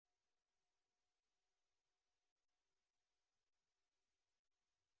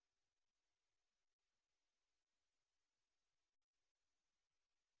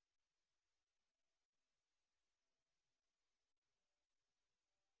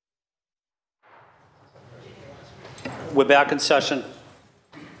We're back in session.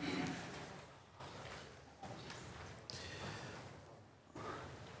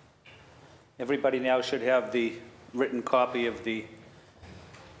 Everybody now should have the written copy of the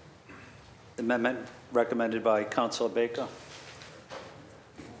amendment recommended by Councilor Baker.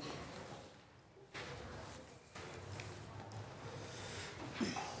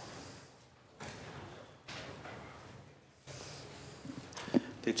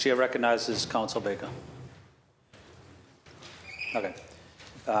 The chair recognizes Councilor Baker. Okay.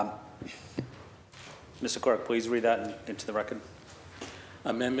 Mr. Clerk, please read that into the record.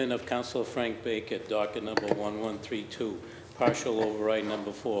 Amendment of Councilor Frank Baker, docket number 1132, partial override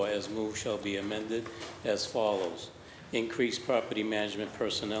number 4, as moved shall be amended as follows. Increase property management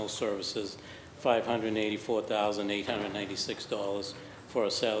personnel services, $584,896 for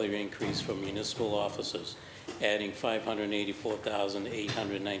a salary increase for municipal officers, adding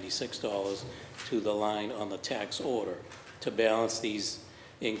 $584,896 to the line on the tax order. To balance these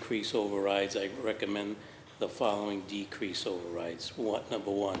increase overrides, I recommend the following decrease overrides.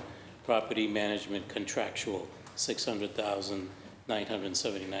 Number 1, property management contractual,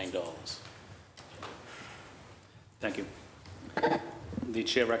 $600,979. Thank you. The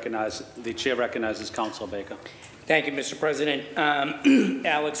chair recognizes Councilor Baker. Thank you, Mr. President.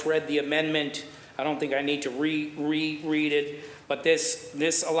 Alex read the amendment. I don't think I need to reread it, but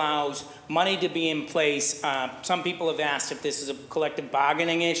this allows money to be in place. Some people have asked if this is a collective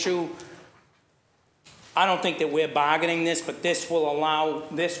bargaining issue. I don't think that we're bargaining this, but this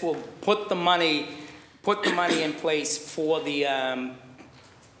will put the money in place for the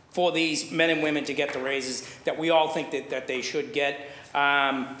for these men and women to get the raises that we all think that they should get.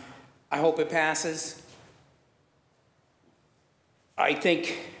 I hope it passes.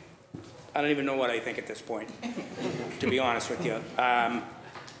 I don't even know what I think at this point, to be honest with you.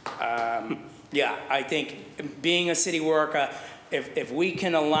 Yeah, I think being a city worker, if we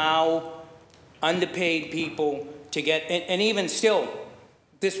can allow underpaid people to get, and even still,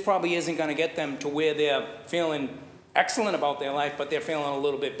 this probably isn't going to get them to where they're feeling excellent about their life, but they're feeling a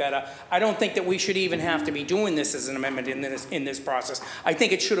little bit better. I don't think that we should even have to be doing this as an amendment in this process. I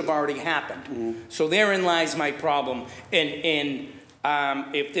think it should have already happened. Mm-hmm. So therein lies my problem. And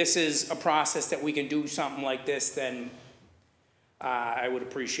if this is a process that we can do something like this, then I would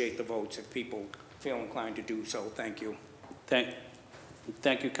appreciate the votes if people feel inclined to do so. Thank you. Thank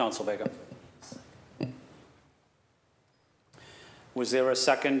you, Councilor Baker. Was there a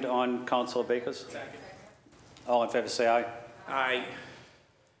second on Councilor Baker's? Second. All in favor say aye. Aye.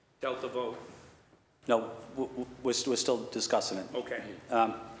 Dealt the vote. No, we're still discussing it. Okay.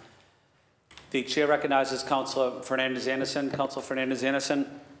 The chair recognizes Councilor Fernandez-Anderson. Councilor Fernandez-Anderson,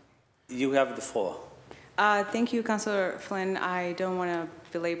 you have the floor. Thank you, Councilor Flynn. I don't want to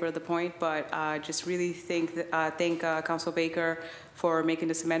belabor the point, but just really thank Councilor Baker for making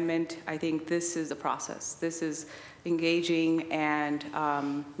this amendment. I think this is the process. This is engaging and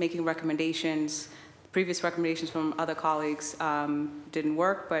making recommendations. Previous recommendations from other colleagues didn't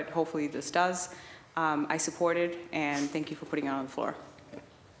work, but hopefully this does. I support it, and thank you for putting it on the floor.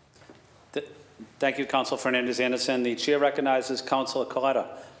 Thank you, Councilor Fernandez-Anderson. The chair recognizes Councilor Coletta.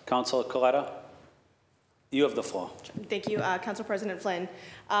 Councilor Coletta, you have the floor. Thank you, Council President Flynn.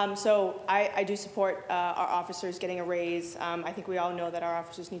 So I do support our officers getting a raise. I think we all know that our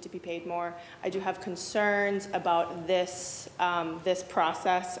officers need to be paid more. I do have concerns about this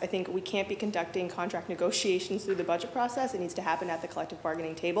process. I think we can't be conducting contract negotiations through the budget process. It needs to happen at the collective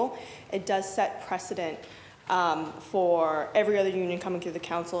bargaining table. It does set precedent for every other union coming through the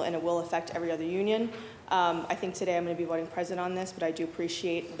council, and it will affect every other union. I think today I'm going to be voting present on this, but I do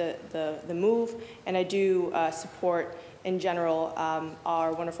appreciate the move, and I do support, in general,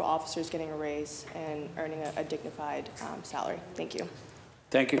 our wonderful officers getting a raise and earning a dignified salary. Thank you.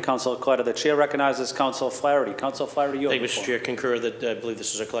 Thank you, Councilor Coletta. The chair recognizes Councilor Flaherty. Councilor Flaherty, you have the floor. Thank you, Mr. Chair. Concur that I believe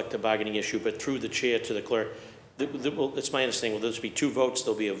this is a collective bargaining issue, but through the chair to the clerk, it's my understanding, will there be 2 votes?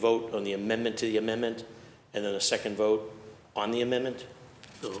 There'll be a vote on the amendment to the amendment, and then a second vote on the amendment?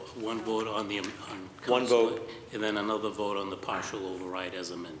 So one vote on the one vote, and then another vote on the partial override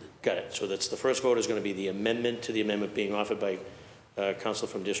as amended. Got it. So that's the first vote is going to be the amendment to the amendment being offered by Councilor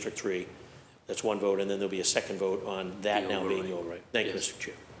from District 3. That's one vote, and then there'll be a second vote on that now being the override. Thank you, Mr.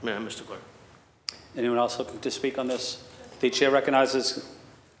 Chair. Mr. Clerk. Anyone else looking to speak on this? The chair recognizes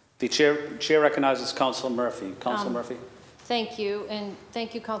Councilor Murphy. Councilor Murphy. Thank you, and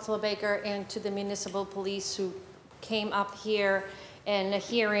thank you, Councilor Baker, and to the municipal police who came up here and a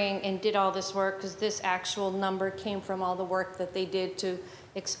hearing and did all this work, because this actual number came from all the work that they did to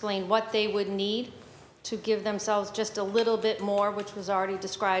explain what they would need to give themselves just a little bit more, which was already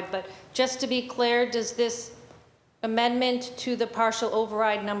described. But just to be clear, does this amendment to the partial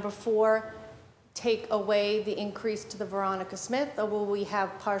override number 4 take away the increase to the Veronica Smith, or will we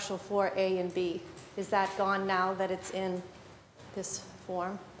have partial 4A and B? Is that gone now that it's in this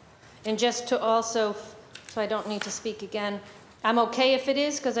form? And just to also, so I don't need to speak again, I'm okay if it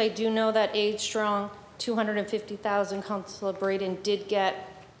is, because I do know that Age Strong, 250,000, Councilor Braden did get,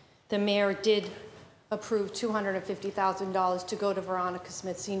 the mayor did approve $250,000 to go to Veronica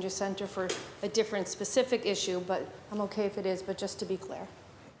Smith Senior Center for a different specific issue, but I'm okay if it is, but just to be clear.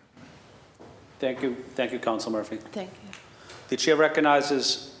 Thank you, Councilor Murphy. Thank you. The chair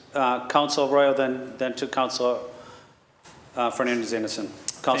recognizes Councilor Royal, then to Councilor Fernandez Anderson.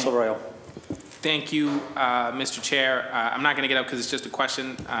 Councilor Royal. Thank you, Mr. Chair. I'm not going to get up because it's just a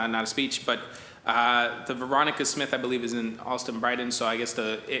question, not a speech, but the Veronica Smith, I believe, is in Alston Brighton, so I guess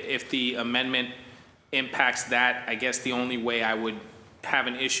if the amendment impacts that, I guess the only way I would have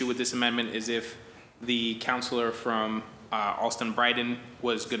an issue with this amendment is if the councilor from Alston Brighton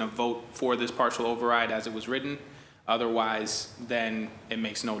was going to vote for this partial override as it was written. Otherwise, then it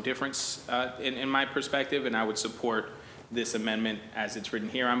makes no difference in my perspective, and I would support this amendment as it's written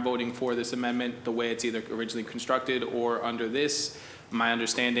here. I'm voting for this amendment the way it's either originally constructed or under this. My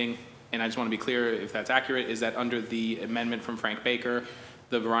understanding, and I just want to be clear if that's accurate, is that under the amendment from Frank Baker,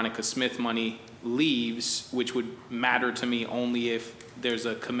 the Veronica Smith money leaves, which would matter to me only if there's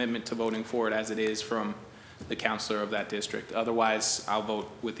a commitment to voting for it as it is from the councilor of that district. Otherwise, I'll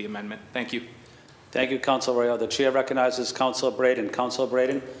vote with the amendment. Thank you. Thank you, Councilor Royal. The chair recognizes Councilor Braden. Councilor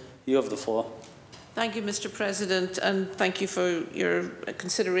Braden, you have the floor. Thank you, Mr. President, and thank you for your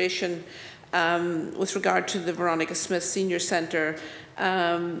consideration with regard to the Veronica Smith Senior Centre.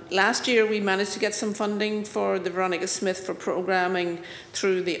 Last year, we managed to get some funding for the Veronica Smith for programming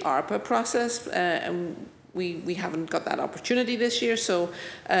through the ARPA process, and we haven't got that opportunity this year. So,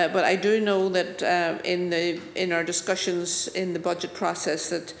 but I do know that in our discussions in the budget process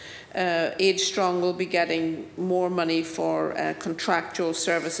that Age Strong will be getting more money for contractual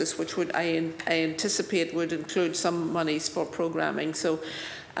services, which I anticipate would include some monies for programming. So.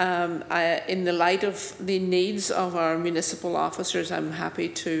 In the light of the needs of our municipal officers, I'm happy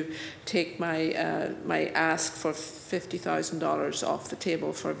to take my my ask for $50,000 off the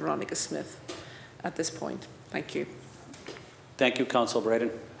table for Veronica Smith at this point. Thank you. Thank you, Councilor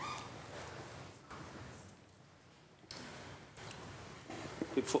Braden.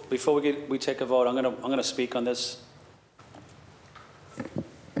 Before we take a vote, I'm gonna speak on this.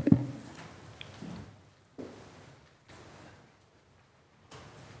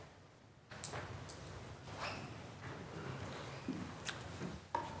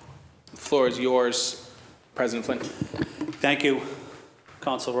 Floor is yours, President Flynn. Thank you,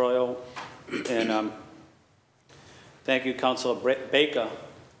 Councilor Royal, and thank you, Councilor Baker,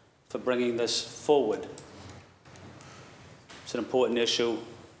 for bringing this forward. It's an important issue.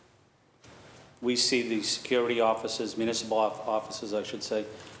 We see the security officers, municipal officers, I should say,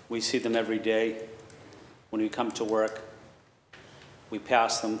 we see them every day when we come to work. We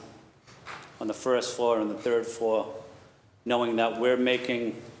pass them on the first floor and the third floor, knowing that we're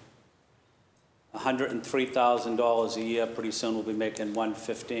making $103,000 a year. Pretty soon we'll be making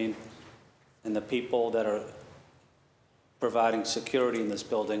 $115,000, and the people that are providing security in this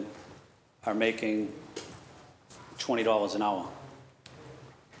building are making $20 an hour.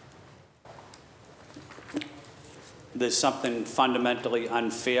 There's something fundamentally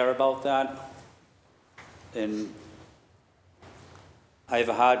unfair about that, and I have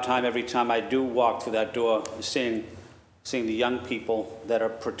a hard time every time I do walk through that door seeing the young people that are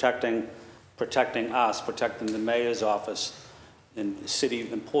protecting us, protecting the mayor's office and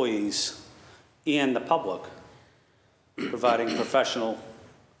city employees and the public, providing professional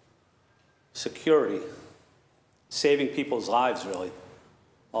security, saving people's lives, really,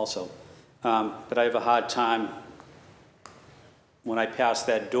 also. But I have a hard time when I pass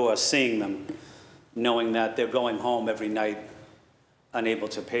that door seeing them, knowing that they're going home every night unable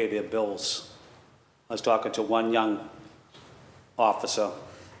to pay their bills. I was talking to one young officer,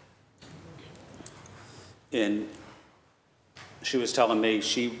 and she was telling me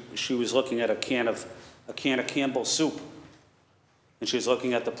she was looking at a can of Campbell soup, and she was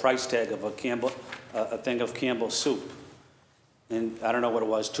looking at the price tag of a thing of Campbell soup, and I don't know what it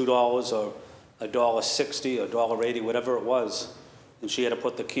was, $2 or $1.60 or $1.80, whatever it was, and she had to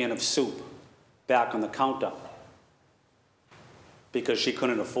put the can of soup back on the counter because she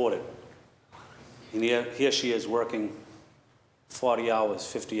couldn't afford it. And here she is working 40 hours,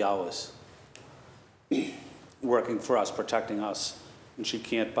 50 hours. Working for us, protecting us, and she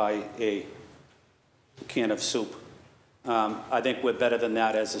can't buy a can of soup. I think we're better than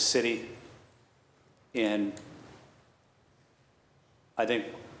that as a city, and I think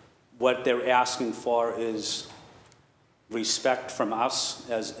what they're asking for is respect from us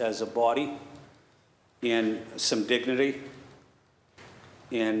as a body and some dignity.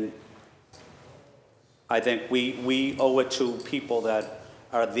 And I think we owe it to people that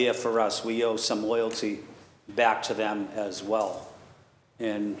are there for us. We owe some loyalty back to them as well.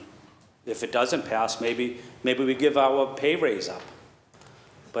 And if it doesn't pass, maybe we give our pay raise up.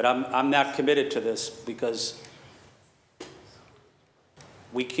 But I'm not committed to this because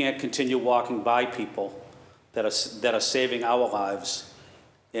we can't continue walking by people that are saving our lives,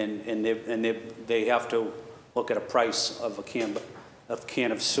 and they have to look at a price of a can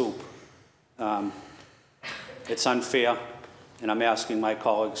of soup. It's unfair, and I'm asking my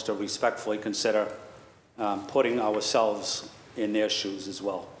colleagues to respectfully consider putting ourselves in their shoes as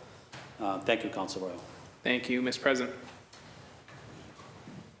well. Thank you, Councilor Royal. Thank you, Mr. President.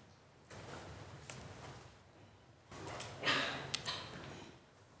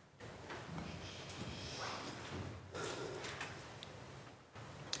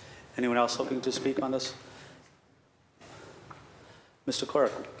 Anyone else looking to speak on this? Mr.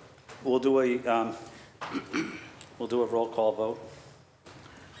 Clerk, we'll do a roll call vote.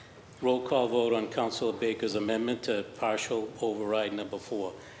 Roll call vote on Councilor Baker's amendment to partial override number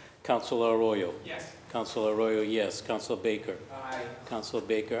 4. Councilor Arroyo. Yes. Councilor Arroyo, yes. Councilor Baker. Aye. Councilor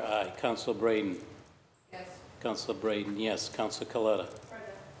Baker, aye. Councilor Braden. Yes. Councilor Braden, yes. Councilor Coletta.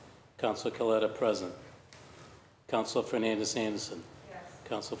 Councilor Coletta, present. Councilor Fernandez Anderson. Yes.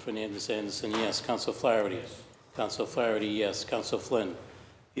 Councilor Fernandez Anderson, yes. Councilor Flaherty. Councilor Flaherty, yes. Councilor Flynn.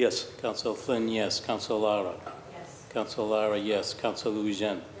 Yes. Councilor Flynn, yes. Councilor Lara. Yes. Councilor Lara, yes. Councilor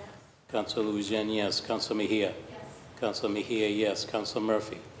Louisian. Yes. Councilor Louisian, yes. Councilor Mejia. Yes. Councilor Mejia, yes. Councilor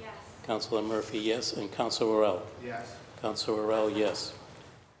Murphy. Yes. Councilor Murphy, yes. And Councilor Worrell. Yes. Councilor Worrell, yes.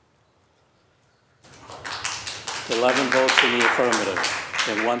 11 votes in the affirmative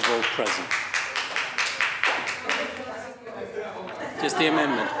and 1 vote present. Just the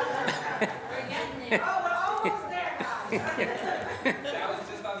amendment.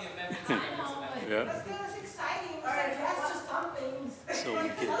 Yeah. So we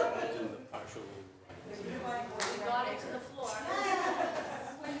can do the partial override.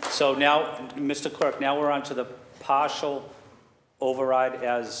 So now, Mr. Clerk, now we're on to the partial override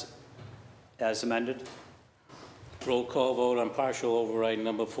as amended. Roll call vote on partial override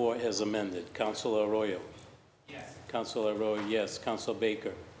number 4 as amended. Councilor Arroyo. Yes. Councilor Arroyo, yes. Councilor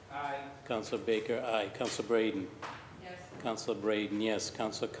Baker. Aye. Councilor Baker, aye. Councilor Braden. Yes. Councilor Braden, yes.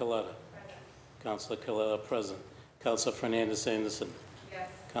 Councilor Coletta. Councilor Coletta, present. Councilor Fernandez Anderson. Yes.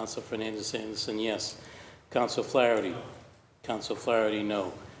 Councilor Fernandez Anderson, yes. Councilor Flaherty. Councilor Flaherty,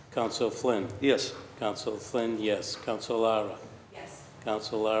 no. Councilor Flynn. Yes. Councilor Flynn, yes. Councilor Lara. Yes.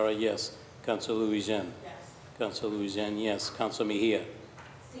 Councilor Lara, yes. Councilor Louisian. Yes. Councilor Louisian, yes. Councilor Mejia.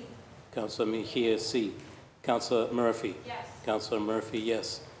 C. Councilor Mejia, C. Councilor Murphy. Yes. Councilor Murphy,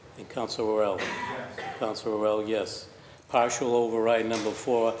 yes. And Councilor Worrell. Yes. Councilor Worrell, yes. Partial override number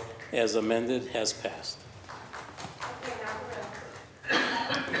 4 as amended has passed.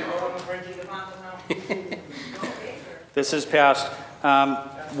 This is passed.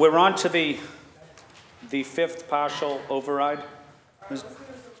 We're on to the 5th partial override.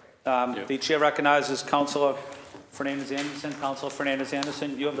 The chair recognizes Councilor Fernandez Anderson. Councilor Fernandez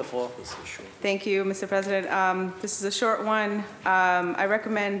Anderson, you have the floor. Thank you, Mr. President. This is a short one. I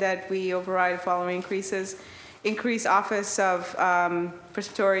recommend that we override the following increases. Increase Office of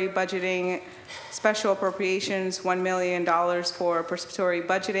Participatory Budgeting Special Appropriations, $1 million for participatory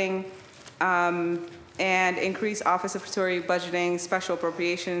budgeting, and increase Office of Participatory Budgeting Special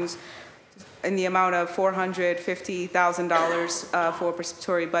Appropriations in the amount of $450,000 for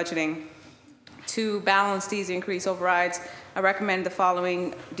participatory budgeting. To balance these increased overrides, I recommend the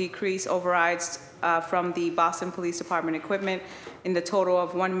following decrease overrides from the Boston Police Department equipment in the total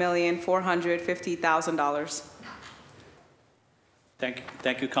of $1,450,000.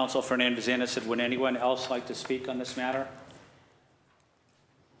 Thank you, Councilor Fernandez Anderson. Would anyone else like to speak on this matter?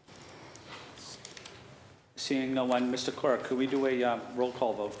 Seeing no one, Mr. Clerk, could we do a roll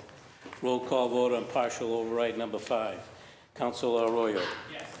call vote? Roll call vote on partial override number 5. Councilor Arroyo.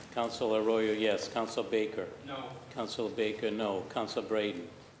 Yes. Councilor Arroyo, yes. Councilor Baker. No. Councilor Baker, no. Councilor Braden.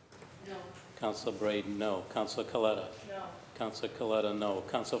 No. Councilor Braden, no. Councilor Coletta. No. Councilor Coletta, no.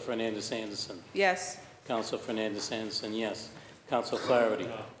 Councilor Fernandez Anderson. Yes. Councilor Fernandez Anderson, yes. Councilor Flaherty.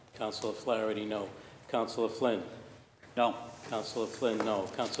 Councilor Flaherty, no. Councilor Flynn. No. Councilor Flynn, no.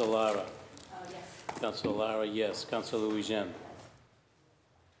 Councilor Lara. Yes. Councilor Lara, yes. Councilor Louisian.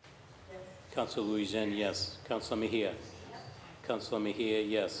 Yes. Councilor Louisian, yes. Councilor Mejia. Councilor Mejia,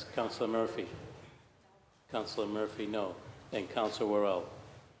 yes. Councilor Murphy. Councilor Murphy, no. And Counselor Worrell?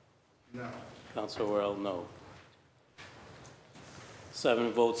 No. Counselor Worrell, no.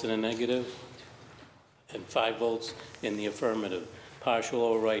 7 votes in the negative and 5 votes in the affirmative. Partial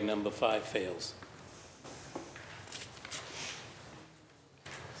override number 5 fails.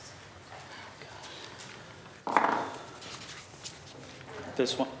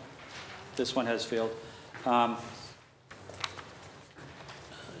 This one has failed.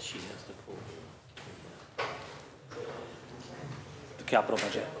 She has to vote. The capital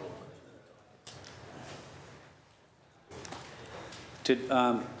budget.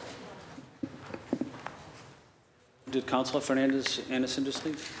 Did Councilor Fernandez Anderson just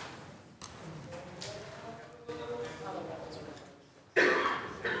leave?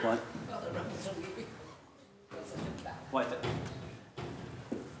 What? What?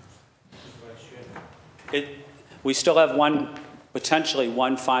 We still have potentially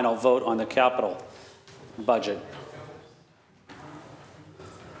one final vote on the capital budget.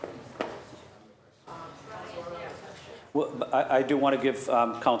 Well, I do want to give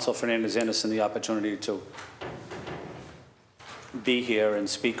Councilor Fernandez Anderson the opportunity to be here and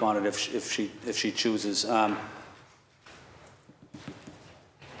speak on it if she chooses.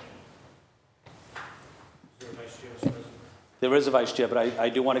 There is a vice chair, but I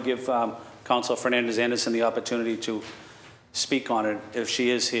do want to give Councilor Fernandez Anderson the opportunity to speak on it if she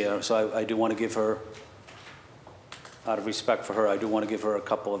is here. So I do want to give her, out of respect for her, I do want to give her a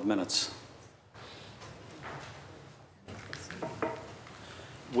couple of minutes.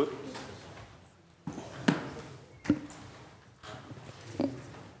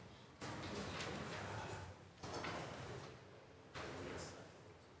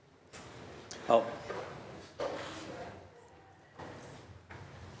 Oh.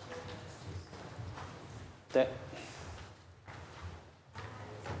 That.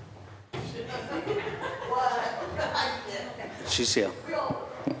 She's here.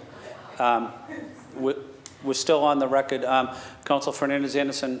 We're still on the record. Councilor Fernandez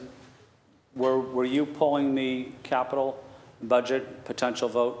Anderson, were you pulling the capital budget potential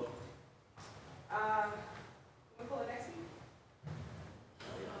vote? We'll pull it next week.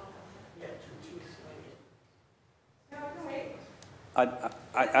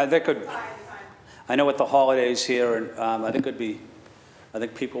 I think I know with the holidays here, and I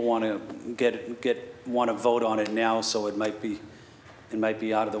think people want to want to vote on it now, so it might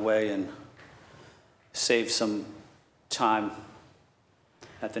be out of the way and save some time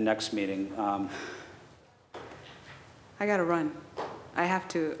at the next meeting. I gotta run. I have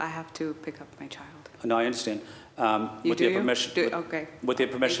to pick up my child. No, I understand. You With do? your permission, Okay. with your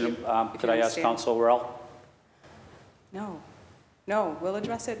permission, could I ask understand. Councilor Worrell? No, we'll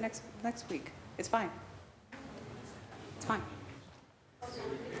address it next week. It's fine. It's fine.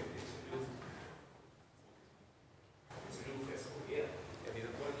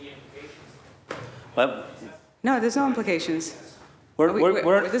 Well, No, there's no implications.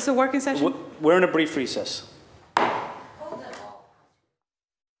 This is a working session? we're in a brief recess.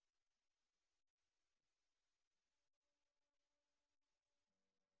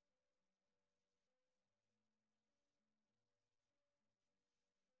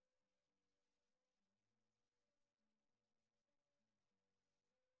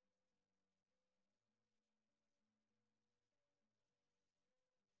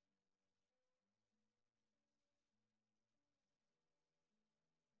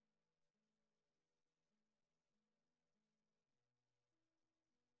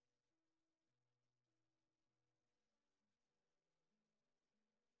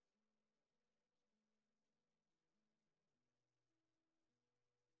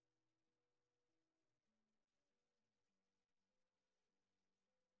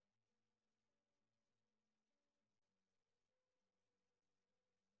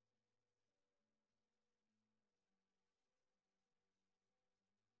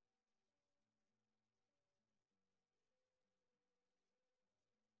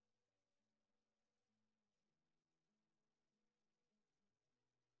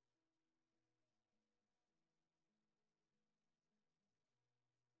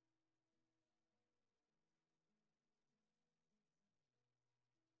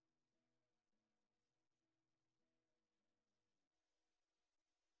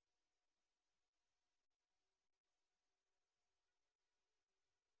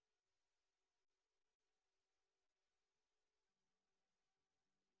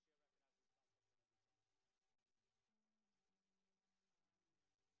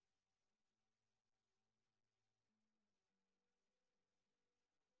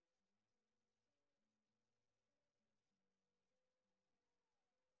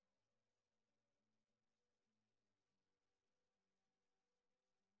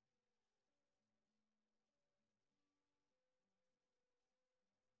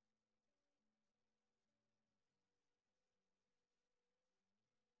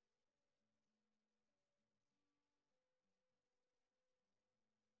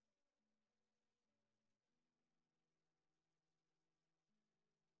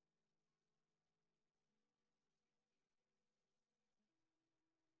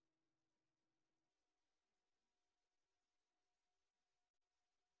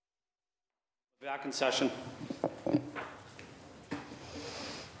 Back in session.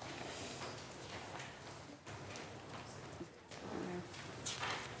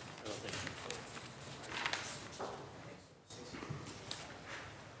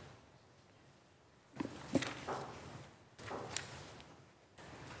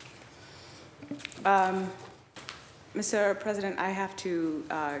 Mr. President, I have to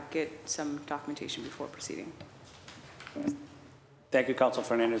get some documentation before proceeding. Thank you, Council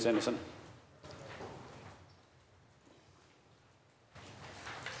Fernandez Anderson.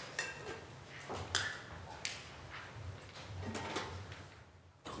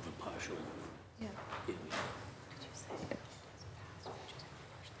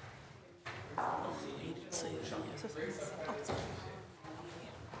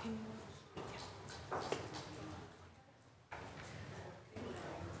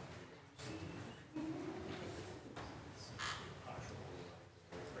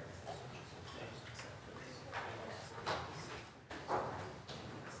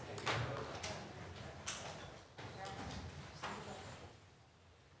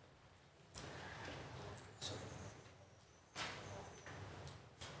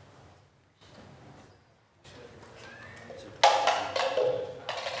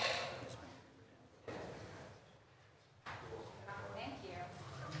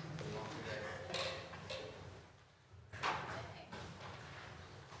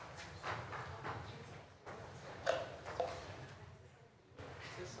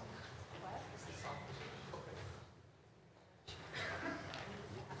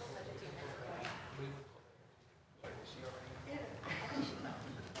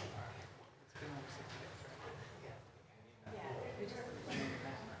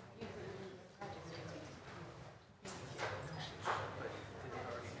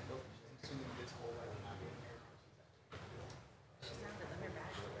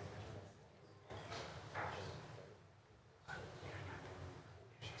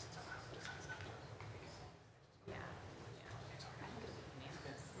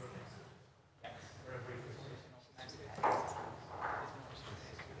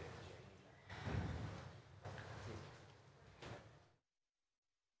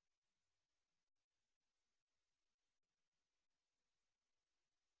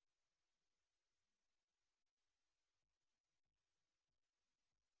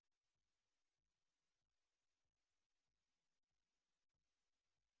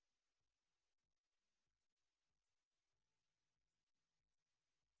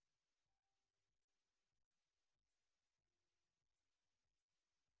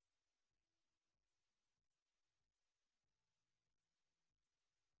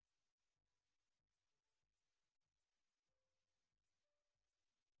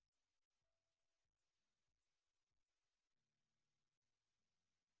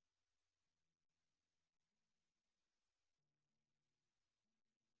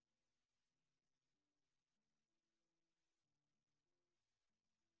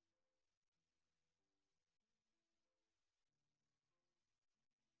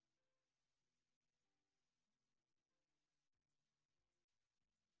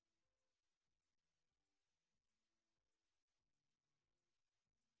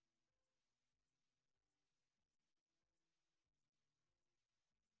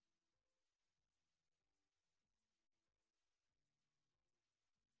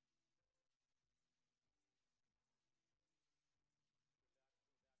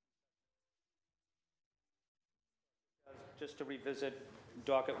 Just to revisit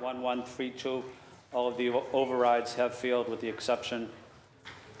docket 1132, all of the overrides have failed with the exception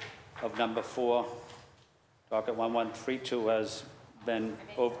of number 4. Docket 1132 has been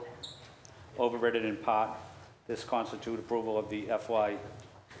overridden in part. This constitutes approval of the FY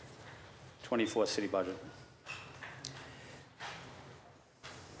 24 city budget.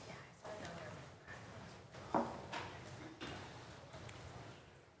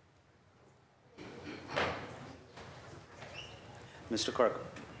 Mr. Clerk,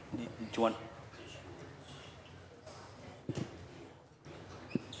 do you want?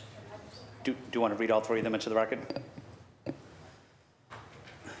 Do you want to read all three of them into the record?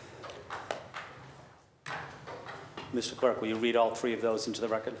 Mr. Clerk, will you read all three of those into the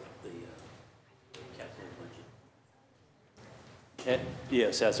record?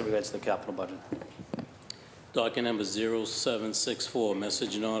 Yes, as it relates to the capital budget. Docket number 0764,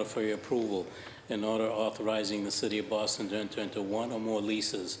 message in order for your approval. An order authorizing the City of Boston to enter into one or more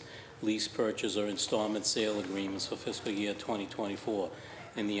leases, lease purchase or installment sale agreements for fiscal year 2024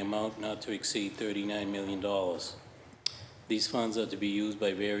 in the amount not to exceed $39 million. These funds are to be used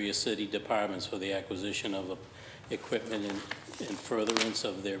by various city departments for the acquisition of equipment in furtherance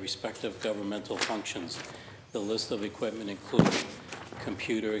of their respective governmental functions. The list of equipment includes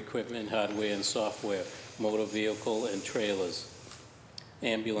computer equipment, hardware and software, motor vehicle and trailers,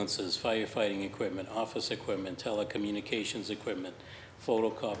 ambulances, firefighting equipment, office equipment, telecommunications equipment,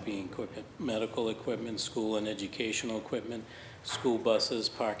 photocopying equipment, medical equipment, school and educational equipment, school buses,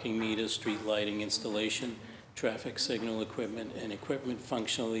 parking meters, street lighting installation, traffic signal equipment, and equipment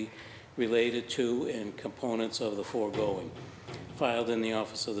functionally related to and components of the foregoing. Filed in the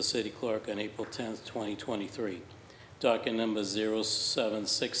office of the city clerk on April 10th, 2023. Docket number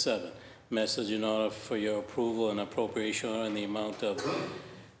 0767. Message in order for your approval and appropriation order in the amount of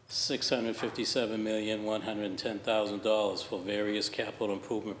 $657,110,000 for various capital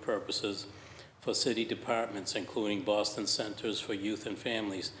improvement purposes for city departments, including Boston Centers for Youth and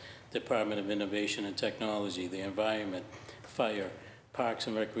Families, Department of Innovation and Technology, the Environment, Fire, Parks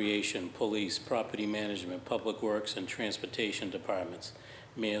and Recreation, Police, Property Management, Public Works and Transportation Departments,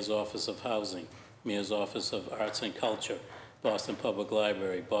 Mayor's Office of Housing, Mayor's Office of Arts and Culture, Boston Public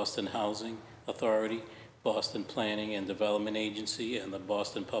Library, Boston Housing Authority, Boston Planning and Development Agency, and the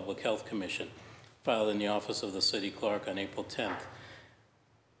Boston Public Health Commission, filed in the office of the city clerk on April 10th.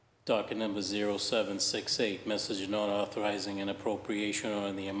 Docket number 0768, message not authorizing an appropriation or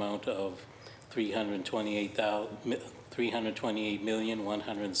in the amount of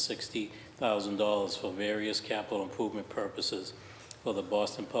 $328,160,000 for various capital improvement purposes for the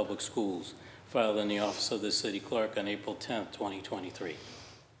Boston Public Schools, filed in the office of the city clerk on April 10th, 2023.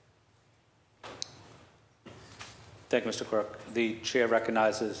 Thank you, Mr. Clerk. The chair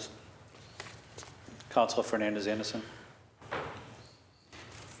recognizes Councilor Fernandez Anderson.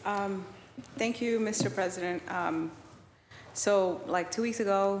 Thank you, Mr. President. So like 2 weeks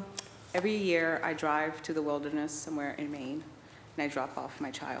ago, every year I drive to the wilderness somewhere in Maine, and I drop off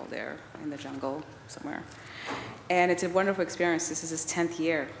my child there in the jungle somewhere. And it's a wonderful experience. This is his 10th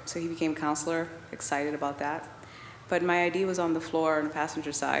year, so he became counselor, excited about that. But my ID was on the floor on the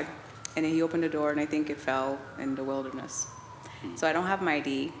passenger side, and he opened the door, and I think it fell in the wilderness. So I don't have my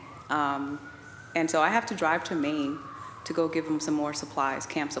ID, and so I have to drive to Maine to go give him some more supplies,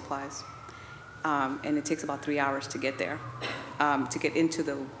 camp supplies. And it takes about 3 hours to get there, to get into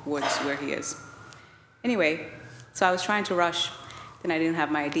the woods where he is. Anyway, so I was trying to rush, then I didn't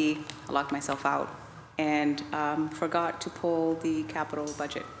have my ID, I locked myself out, and forgot to pull the capital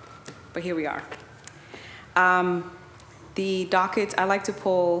budget. But here we are. The docket, I like to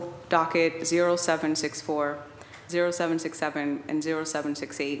pull docket 0764, 0767, and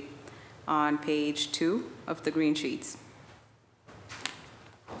 0768 on page 2 of the green sheets.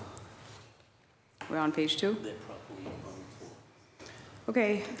 We're on page 2? They're properly on the floor.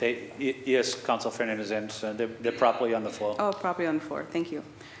 Okay. Yes, Councilor Fernandez Anderson, they're properly on the floor. Oh, properly on the floor, thank you.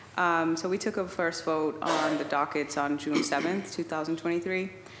 So we took a first vote on the dockets on June 7th,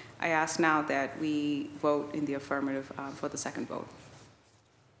 2023. I ask now that we vote in the affirmative for the second vote.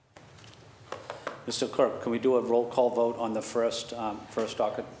 Mr. Clerk, can we do a roll call vote on the first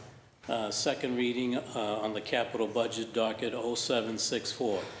docket? Second reading on the capital budget docket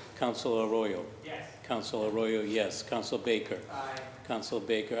 0764. Councilor Arroyo. Yes. Councilor Arroyo, yes. Councilor Baker. Aye. Councilor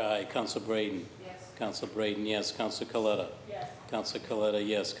Baker, aye. Councilor Braden. Yes. Councilor Braden, yes. Councilor Coletta. Yes. Councilor Coletta,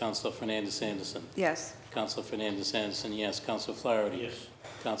 yes. Councilor Fernandez Anderson. Yes. Councilor Fernandez Anderson, yes. Councilor Flaherty. Yes.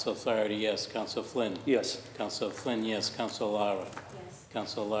 Councilor Flaherty, yes. Councilor Flynn. Yes. Councilor Flynn, yes. Councilor Lara. Yes.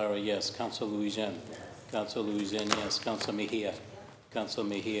 Councilor Lara, yes. Councilor Louisiana. Yes. Councilor Louisiana, yes. Councilor Mejia. Yes. Councilor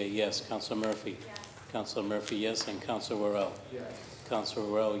Mejia, yes. Councilor Murphy. Yes. Councilor Murphy, yes. And Councilor Worrell. Yes. Councilor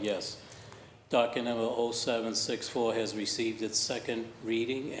Worrell, yes. Docket number 0764 has received its second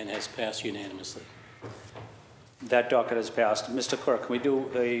reading and has passed unanimously. That docket has passed. Mr. Clerk, can we do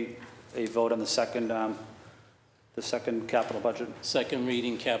a vote on the second capital budget? Second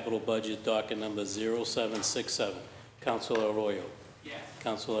reading capital budget docket number 0767. Councilor Arroyo. Yes.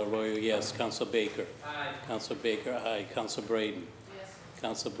 Councilor Arroyo, yes. Councilor Baker. Aye. Councilor Baker, aye. Councilor Braden. Yes.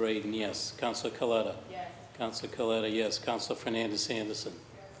 Councilor Braden, yes. Councilor Coletta. Yes. Councilor Coletta, yes. Councilor Fernandez Anderson. Yes.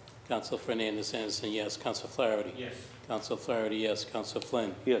 Councilor Fernandez Anderson, yes. Councilor Flaherty. Yes. Councilor Flaherty, yes. Councilor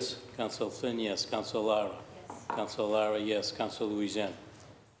Flynn. Yes. Councilor Flynn, yes. Councilor Lara. Yes. Councilor Lara, yes. Councilor Louisiana.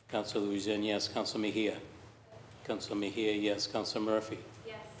 Councilor Louisiana, yes. Councilor Mejia. Councilor Mejia, yes. Councilor Murphy.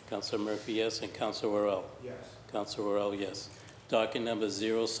 Yes. Councilor Murphy, yes. And Councilor Worrell. Yes. Councilor Worrell, yes. Docket number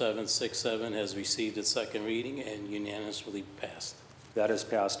 0767 has received its second reading and unanimously passed. That is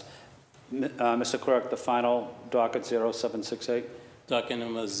passed. Mr. Clerk, the final docket 0768. Docket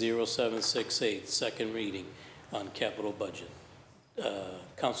number 0768, second reading on capital budget.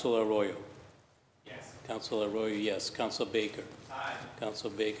 Councilor Arroyo. Yes. Councilor Arroyo, yes. Councilor Baker. Aye.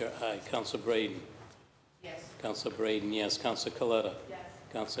 Councilor Baker, aye. Councilor Braden. Yes. Council Braden, yes. Council Coletta? Yes.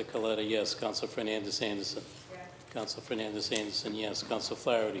 Council Coletta, yes. Council Fernandez Anderson? Yes. Council Fernandez Anderson, yes. Council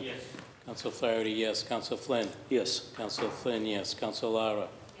Flaherty? Yes. Council Flaherty, yes. Council Flynn? Yes. Council Flynn, yes. Council Lara?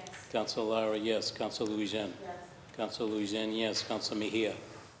 Yes. Council Lara, yes. Council Louisiana? Yes. Council Louisiana, yes. Council Mejia?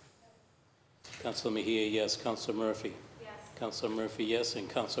 Council Mejia, yes. Council Murphy? Yes. Council Murphy, yes. And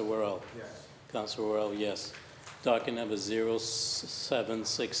Council Worrell? Yes. Council Worrell, yes. Docket number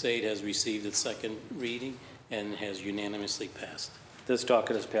 0768 has received its second reading and has unanimously passed. This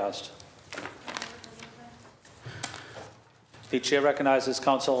docket is passed. The chair recognizes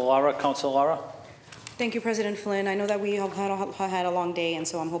Councilor Lara. Councilor Lara? Thank you, President Flynn. I know that we have had a long day, and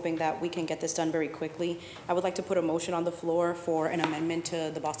so I'm hoping that we can get this done very quickly. I would like to put a motion on the floor for an amendment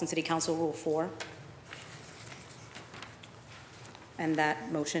to the Boston City Council Rule 4. And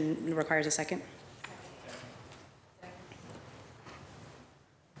that motion requires a second.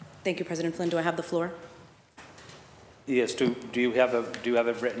 Thank you, President Flynn. Do I have the floor? Yes. Do you have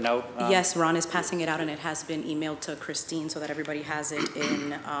it written out? Yes, Ron is passing it out, and it has been emailed to Christine so that everybody has it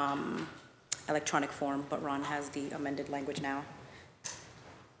in electronic form, but Ron has the amended language now.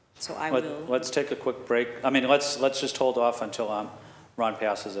 So I will. Let's take a quick break. I mean, let's just hold off until Ron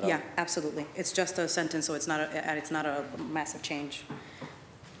passes it out. Yeah, absolutely. It's just a sentence, so it's not a massive change.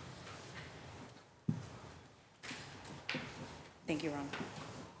 Thank you, Ron.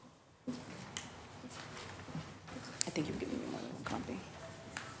 I think you've given me more than one copy.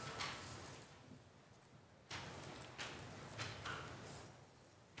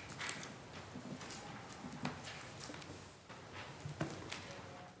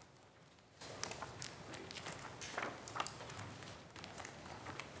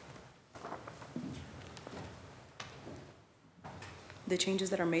 The changes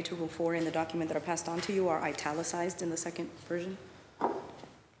that are made to Rule 4 in the document that are passed on to you are italicized in the second version.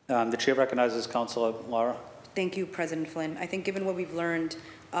 The chair recognizes Councilor Lara. Thank you, President Flynn. I think given what we've learned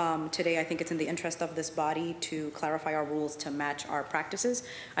today, I think it's in the interest of this body to clarify our rules to match our practices.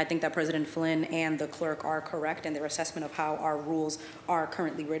 I think that President Flynn and the clerk are correct in their assessment of how our rules are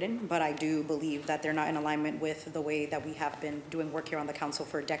currently written, but I do believe that they're not in alignment with the way that we have been doing work here on the council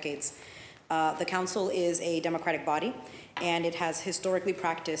for decades. The council is a democratic body, and it has historically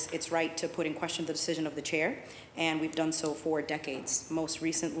practiced its right to put in question the decision of the chair, and we've done so for decades. Most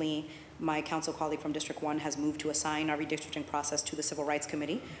recently, my council colleague from District 1 has moved to assign our redistricting process to the Civil Rights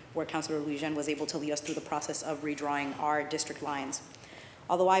Committee, where Councilor Louisiana was able to lead us through the process of redrawing our district lines.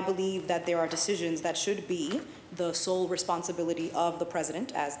 Although I believe that there are decisions that should be the sole responsibility of the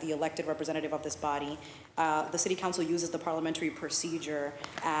president as the elected representative of this body, the City Council uses the parliamentary procedure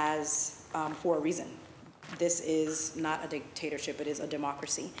as for a reason. This is not a dictatorship, it is a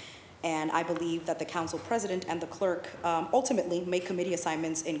democracy. And I believe that the council president and the clerk ultimately make committee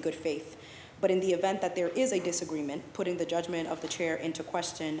assignments in good faith. But in the event that there is a disagreement, putting the judgment of the chair into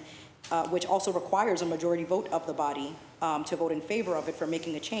question, which also requires a majority vote of the body to vote in favor of it for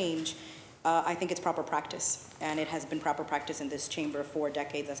making a change, I think it's proper practice. And it has been proper practice in this chamber for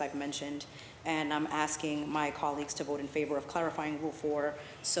decades, as I've mentioned. And I'm asking my colleagues to vote in favor of clarifying Rule 4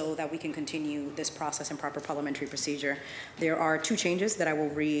 so that we can continue this process in proper parliamentary procedure. There are two changes that I will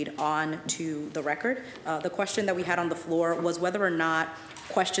read on to the record. The question that we had on the floor was whether or not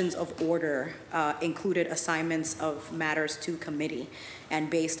questions of order included assignments of matters to committee.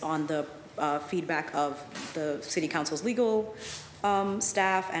 And based on the feedback of the City Council's legal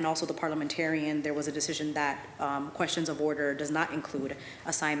staff and also the parliamentarian, there was a decision that questions of order does not include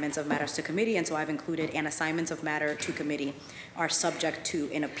assignments of matters to committee, and so I've included and assignments of matter to committee are subject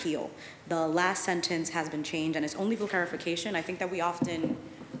to an appeal. The last sentence has been changed, and it's only for clarification. I think that we often,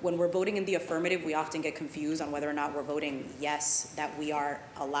 when we're voting in the affirmative, we often get confused on whether or not we're voting yes, that we are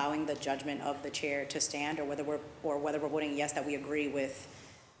allowing the judgment of the chair to stand, or whether we're voting yes, that we agree with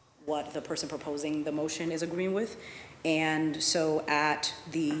what the person proposing the motion is agreeing with. And so at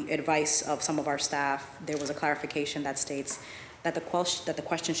the advice of some of our staff, there was a clarification that states that the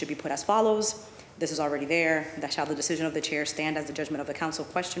question should be put as follows. This is already there. That shall the decision of the chair stand as the judgment of the council, ?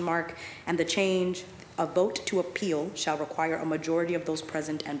 And the change, a vote to appeal shall require a majority of those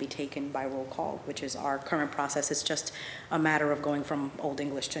present and be taken by roll call, which is our current process. It's just a matter of going from Old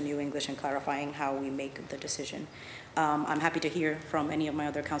English to New English and clarifying how we make the decision. I'm happy to hear from any of my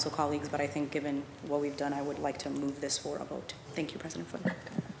other council colleagues, but I think given what we've done, I would like to move this for a vote. Thank you, President Flynn.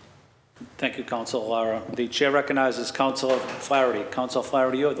 Thank you, Councilor Lara. The chair recognizes Councilor Flaherty. Councilor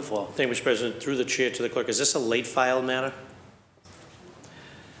Flaherty, you have the floor. Thank you, Mr. President. Through the chair to the clerk, is this a late file matter?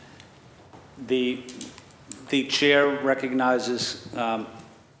 The chair recognizes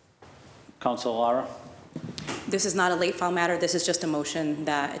Councilor Lara. This is not a late file matter. This is just a motion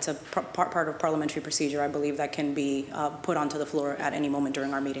that it's a part of parliamentary procedure, I believe, that can be put onto the floor at any moment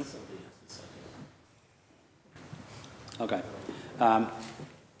during our meeting. Okay.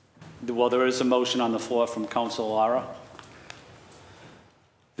 Well, there is a motion on the floor from Council Lara.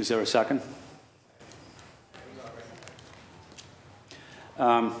 Is there a second?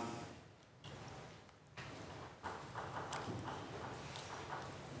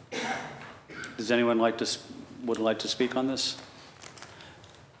 Does anyone would like to speak on this?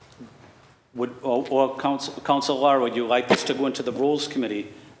 Or Council Lara, would you like this to go into the Rules Committee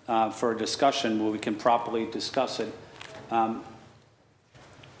for a discussion where we can properly discuss it?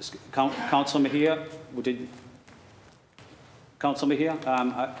 Council Mejia, Council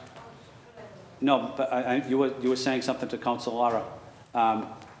Mejia? No, but you were saying something to Council Lara.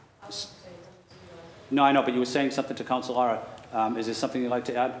 No, I know, but you were saying something to Council Lara. Is there something you'd like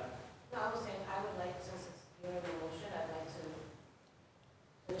to add? No, I was saying I would like, since it's during the motion, I'd like to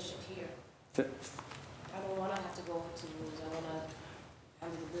finish it here. I don't want to have to go over to rules. I want to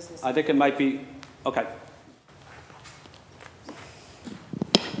have the business. I think it might be, okay.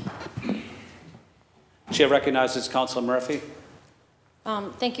 Chair recognizes Councilor Murphy.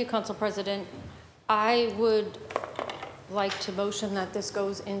 Thank you, Council President. I would like to motion that this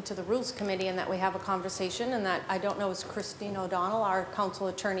goes into the Rules Committee and that we have a conversation, and that, I don't know, is Christine O'Donnell, our council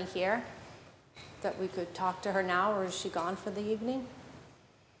attorney, here? That we could talk to her now, or is she gone for the evening?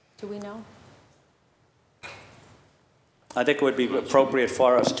 Do we know? I think it would be appropriate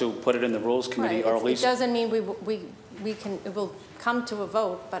for us to put it in the Rules Committee, Right. or at least... It doesn't mean it will come to a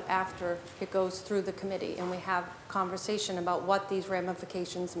vote, but after it goes through the committee and we have conversation about what these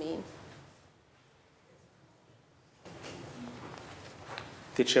ramifications mean.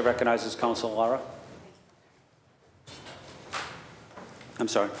 The chair recognizes Councilor Lara. I'm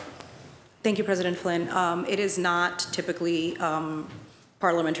sorry. Thank you, President Flynn. It is not typically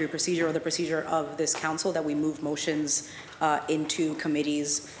parliamentary procedure or the procedure of this council that we move motions into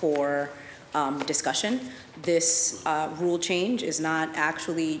committees for discussion. This rule change is not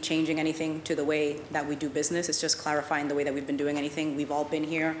actually changing anything to the way that we do business. It's just clarifying the way that we've been doing anything. We've all been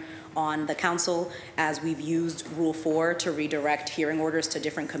here on the council as we've used Rule 4 to redirect hearing orders to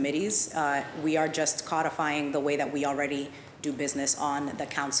different committees. We are just codifying the way that we already do business on the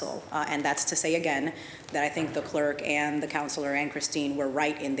council. And that's to say, again, that I think the clerk and the councilor and Christine were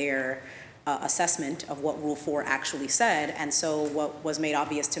right in their assessment of what Rule 4 actually said. And so what was made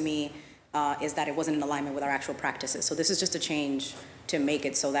obvious to me is that it wasn't in alignment with our actual practices. So this is just a change to make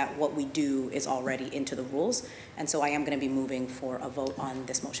it so that what we do is already into the rules. And so I am going to be moving for a vote on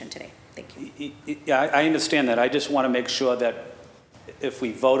this motion today. Thank you. Yeah, I understand that. I just want to make sure that if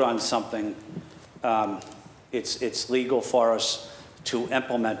we vote on something, it's legal for us to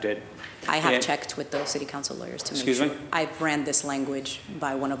implement it. I have checked with the city council lawyers to make sure. Excuse me? I've ran this language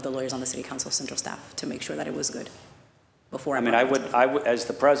by one of the lawyers on the city council central staff to make sure that it was good before I mean, I would, as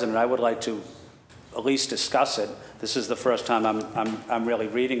the president, I would like to at least discuss it. This is the first time I'm really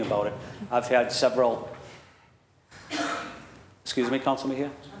reading about it. I've had several. Excuse me, Councilman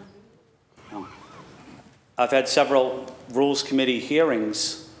here. No. I've had several Rules Committee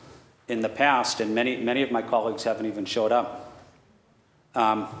hearings in the past, and many of my colleagues haven't even showed up.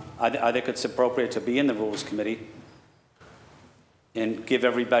 I think it's appropriate to be in the Rules Committee and give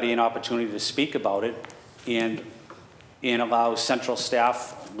everybody an opportunity to speak about it, and allow central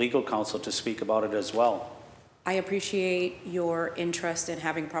staff, legal counsel to speak about it as well. I appreciate your interest in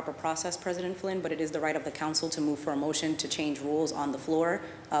having proper process, President Flynn, but it is the right of the council to move for a motion to change rules on the floor.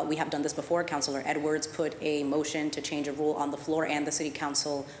 We have done this before. Councilor Edwards put a motion to change a rule on the floor, and the city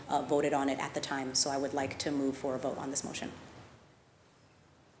council voted on it at the time. So I would like to move for a vote on this motion.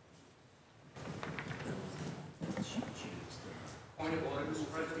 Point of order,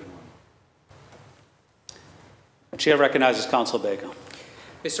 Mr. President. The chair recognizes Councilor Baker.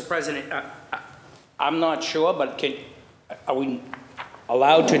 Mr. President, I'm not sure, but are we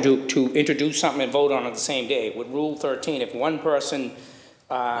allowed to introduce something and vote on it the same day? With Rule 13, if one person...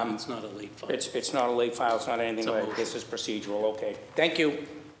 It's not a late file. It's not a late file, it's not anything like this, is procedural, okay. Thank you.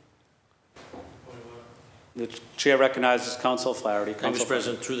 The chair recognizes Councilor Flaherty. Thank you, Mr.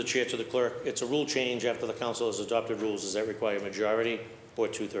 President. Through the chair to the clerk, it's a rule change after the council has adopted rules. Does that require a majority or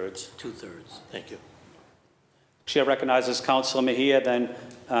two-thirds? Two-thirds. Thank you. Chair recognizes Councilor Mejia, then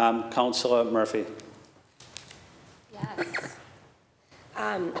Councilor Murphy. Yes.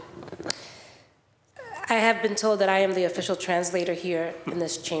 I have been told that I am the official translator here in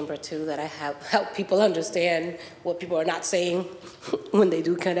this chamber too, that I have helped people understand what people are not saying when they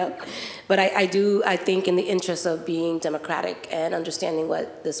do cut up. But I think in the interest of being democratic and understanding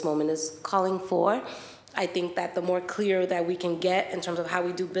what this moment is calling for, I think that the more clear that we can get in terms of how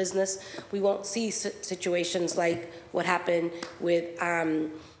we do business, we won't see situations like what happened with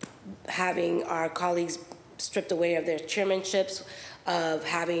having our colleagues stripped away of their chairmanships, of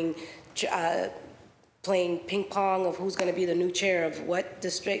having playing ping pong of who's going to be the new chair of what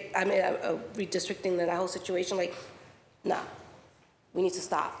district. I mean, redistricting that whole situation. Like, no, we need to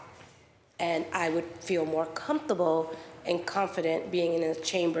stop. And I would feel more comfortable and confident being in a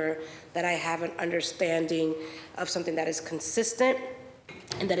chamber that I have an understanding of something that is consistent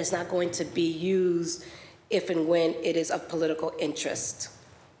and that is not going to be used if and when it is of political interest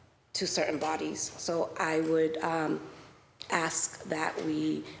to certain bodies. So I would ask that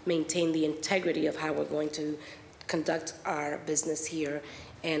we maintain the integrity of how we're going to conduct our business here,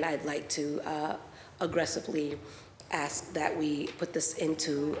 and I'd like to aggressively ask that we put this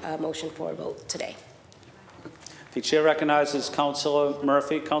into a motion for a vote today. The chair recognizes Councilor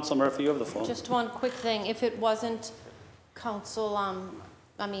Murphy. Councilor Murphy, you have the floor. Just one quick thing. If it wasn't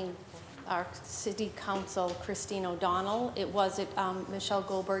our city council, Christine O'Donnell, Michelle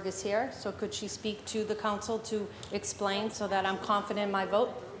Goldberg is here. So could she speak to the council to explain so that I'm confident in my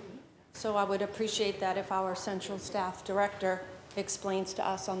vote? So I would appreciate that if our central staff director explains to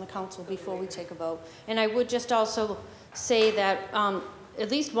us on the council before we take a vote. And I would just also say that at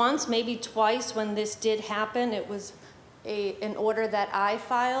least once, maybe twice when this did happen, it was an order that I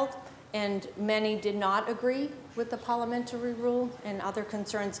filed, and many did not agree with the parliamentary rule, and other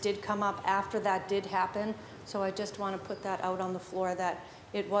concerns did come up after that did happen. So I just want to put that out on the floor that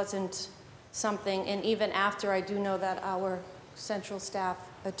it wasn't something, and even after, I do know that our central staff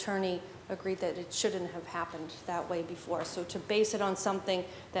attorney agreed that it shouldn't have happened that way before. So to base it on something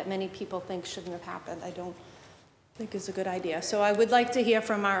that many people think shouldn't have happened, I don't think is a good idea. So I would like to hear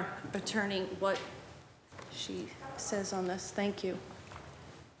from our attorney what she says on this. Thank you.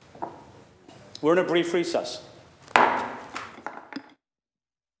 We're in a brief recess.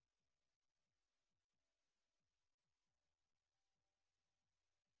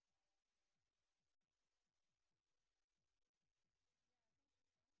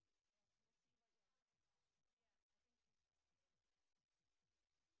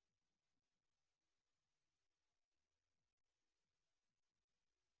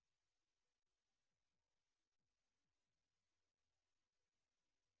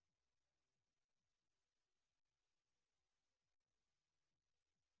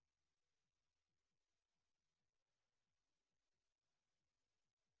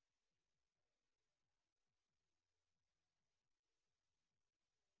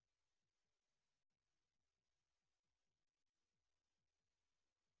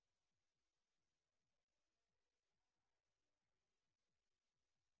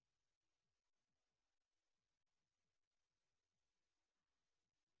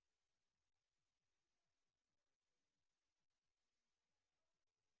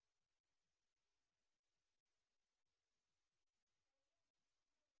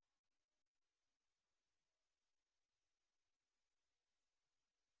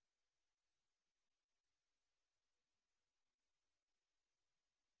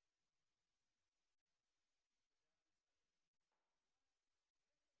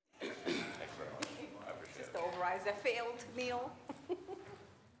 Just the overrides that failed, Neil.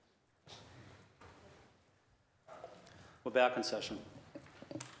 We're back in session.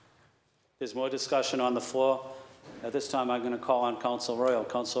 There's more discussion on the floor. At this time, I'm going to call on Council Royal.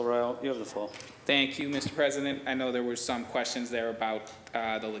 Council Royal, you have the floor. Thank you, Mr. President. I know there were some questions there about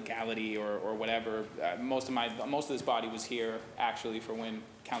the legality or whatever. Most of this body was here actually for when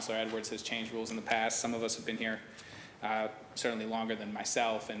Councilor Edwards has changed rules in the past. Some of us have been here certainly longer than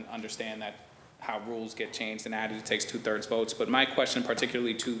myself and understand that how rules get changed and added, it takes 2/3 votes. But my question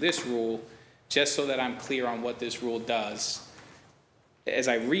particularly to this rule, just so that I'm clear on what this rule does, as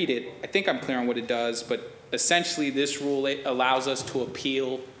I read it, I think I'm clear on what it does, but essentially this rule allows us to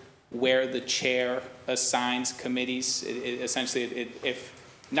appeal where the chair assigns committees. If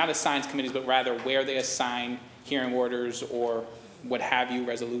not assigns committees, but rather where they assign hearing orders or what have you,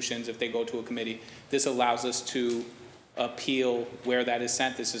 resolutions, if they go to a committee. This allows us to appeal where that is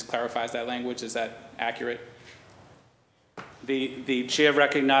sent. This just clarifies that language. Is that accurate? The chair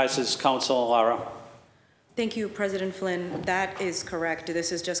recognizes Councilor Lara. Thank you, President Flynn. That is correct.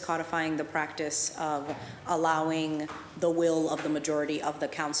 This is just codifying the practice of allowing the will of the majority of the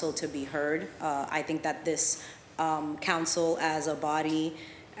council to be heard. I think that this council as a body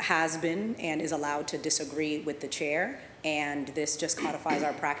has been and is allowed to disagree with the chair, and this just codifies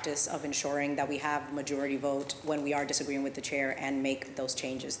our practice of ensuring that we have majority vote when we are disagreeing with the chair and make those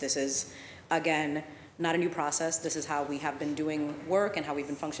changes. This is, again, not a new process. This is how we have been doing work and how we've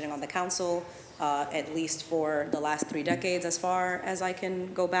been functioning on the council, at least for the last 3 decades, as far as I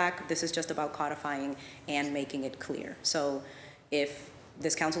can go back. This is just about codifying and making it clear. So if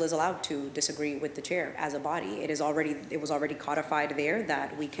this council is allowed to disagree with the chair as a body, it was already codified there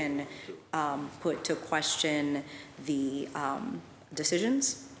that we can put to question the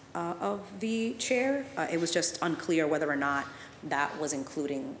decisions of the chair. It was just unclear whether or not that was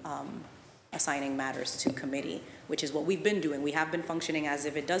including assigning matters to committee, which is what we've been doing. We have been functioning as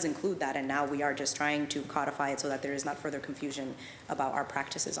if it does include that, and now we are just trying to codify it so that there is not further confusion about our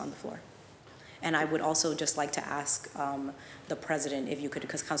practices on the floor. And I would also just like to ask the president, if you could,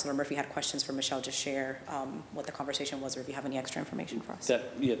 because Councilor Murphy had questions for Michelle, just share what the conversation was, or if you have any extra information for us.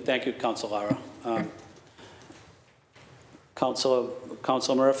 Yeah, thank you, Councilor Lara.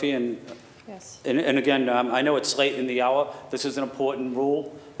 Councilor Murphy, and Yes. And again, I know it's late in the hour. This is an important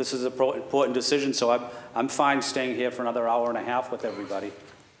rule. This is an important decision, so I'm fine staying here for another hour and a half with everybody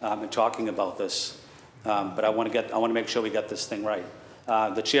and talking about this. But I want to make sure we get this thing right.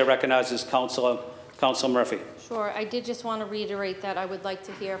 The chair recognizes Councilor Murphy. Sure. I did just want to reiterate that I would like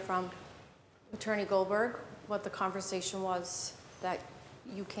to hear from Attorney Goldberg what the conversation was that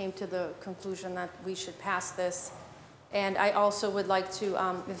you came to the conclusion that we should pass this. And I also would like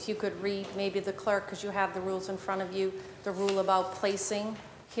to, if you could read maybe the clerk, because you have the rules in front of you, the rule about placing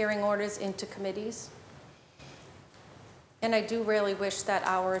hearing orders into committees. And I do really wish that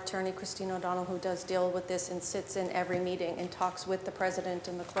our attorney, Christine O'Donnell, who does deal with this and sits in every meeting and talks with the president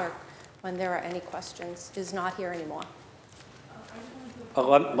and the clerk when there are any questions, is not here anymore.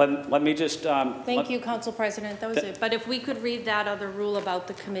 Let me just... Thank you, Council President. That was it. But if we could read that other rule about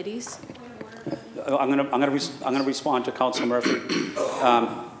the committees. I'm gonna respond to Councilor Murphy,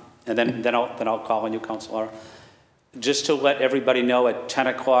 and then I'll call on you, Councilor. Just to let everybody know, at 10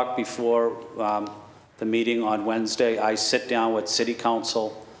 o'clock before the meeting on Wednesday, I sit down with City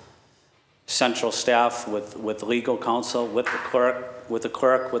Council, central staff, with legal counsel, with the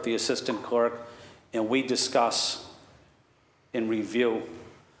clerk, with the assistant clerk, and we discuss and review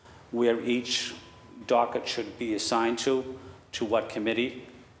where each docket should be assigned to what committee.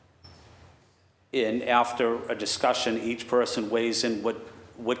 And after a discussion, each person weighs in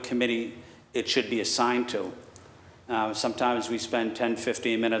what committee it should be assigned to. Sometimes we spend 10,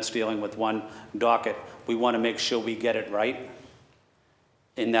 15 minutes dealing with one docket. We want to make sure we get it right.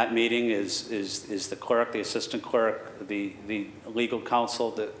 In that meeting is the clerk, the assistant clerk, the legal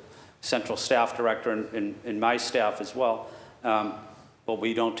counsel, the central staff director, and my staff as well. But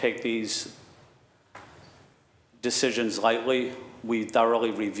we don't take these decisions lightly. We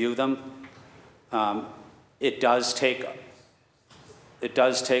thoroughly review them. It does take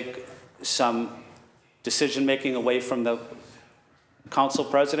some decision-making away from the council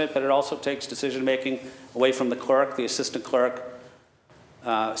president, but it also takes decision-making away from the clerk, the assistant clerk,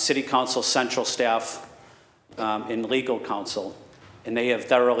 city council, central staff, and legal counsel. And they have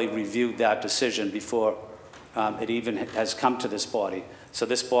thoroughly reviewed that decision before it even has come to this body. So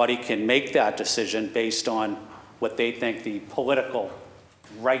this body can make that decision based on what they think the political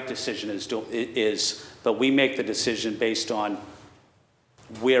right decision is, but we make the decision based on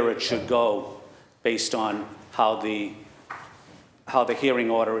where it should go, based on how the hearing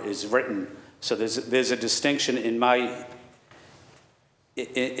order is written. So there's a distinction in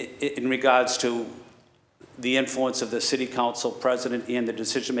regards to the influence of the city council president and the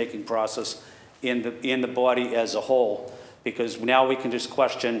decision-making process in the body as a whole, because now we can just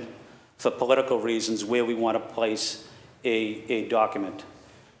question, for political reasons, where we want to place a document.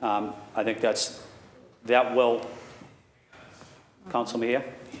 I think that will, Council Mejia?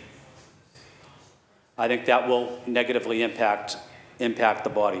 I think that will negatively impact the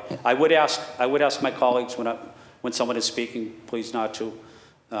body. I would ask my colleagues when someone is speaking, please not to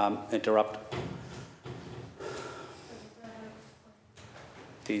interrupt.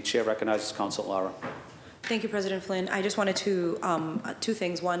 The chair recognizes Councilor Lara. Thank you, President Flynn. I just wanted to, two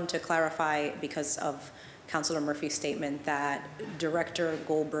things. One, to clarify, because of Councilor Murphy's statement that Director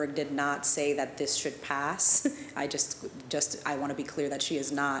Goldberg did not say that this should pass. I want to be clear that she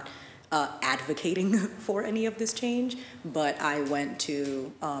is not advocating for any of this change, but I went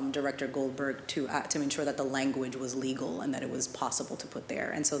to Director Goldberg to ensure that the language was legal and that it was possible to put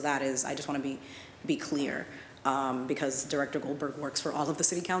there. And so that is, I just want to be clear. Because Director Goldberg works for all of the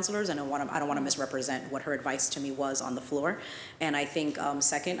city councilors, and I don't want to misrepresent what her advice to me was on the floor. And I think,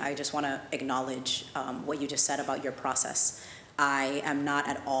 second, I just want to acknowledge what you just said about your process. I am not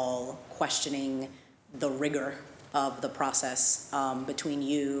at all questioning the rigor of the process between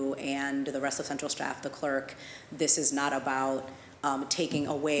you and the rest of central staff, the clerk. This is not about taking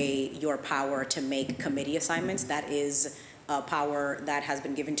away your power to make committee assignments. That is a power that has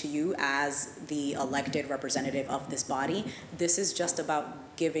been given to you as the elected representative of this body. This is just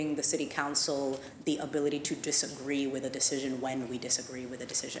about giving the city council the ability to disagree with a decision when we disagree with a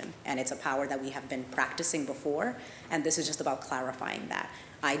decision. And it's a power that we have been practicing before, and this is just about clarifying that.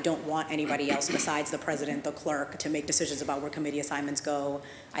 I don't want anybody else besides the president, the clerk, to make decisions about where committee assignments go.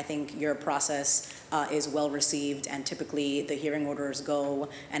 I think your process is well received, and typically the hearing orders go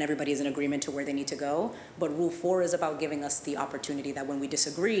and everybody is in agreement to where they need to go. But Rule 4 is about giving us the opportunity that when we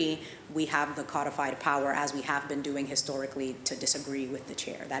disagree, we have the codified power, as we have been doing historically, to disagree with the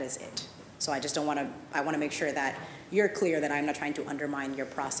chair. That is it. So I just don't want to, I want to make sure that you're clear that I'm not trying to undermine your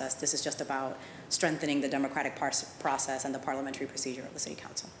process. This is just about strengthening the democratic process and the parliamentary procedure of the City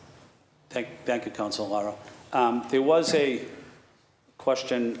Council. Thank you, Councilor Lara. There was a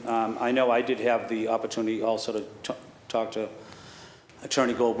question. I know I did have the opportunity also to talk to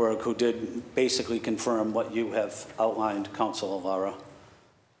Attorney Goldberg, who did basically confirm what you have outlined, Councilor Lara.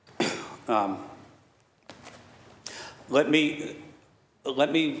 Let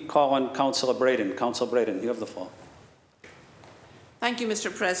me call on Councilor Breeden. Councilor Breeden, you have the floor. Thank you,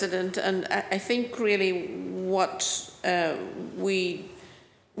 Mr. President. And I think really what we're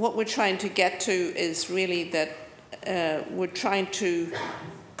trying to get to is really that we're trying to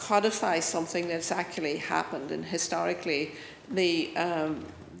codify something that's actually happened. And historically, the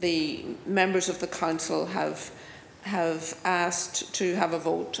members of the council have asked to have a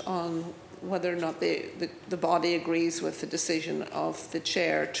vote on whether or not the body agrees with the decision of the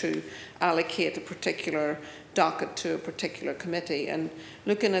chair to allocate a particular docket to a particular committee. And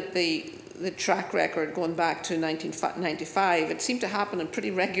looking at the track record going back to 1995, it seemed to happen in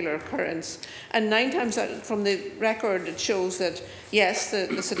pretty regular occurrence. And 9 times out from the record, it shows that, yes,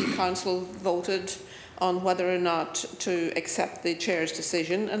 the City Council voted on whether or not to accept the chair's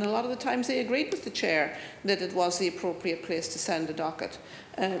decision, and a lot of the times they agreed with the chair that it was the appropriate place to send a docket.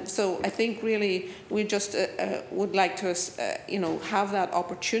 So I think really we just would like to have that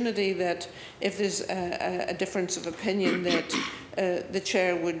opportunity that if there's a difference of opinion that the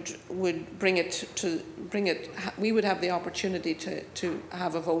chair would bring it, we would have the opportunity to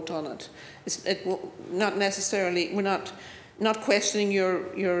have a vote on it. It will not necessarily, we're not questioning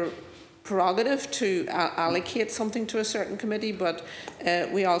your prerogative to allocate something to a certain committee, but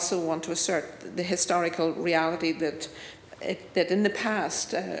we also want to assert the historical reality that in the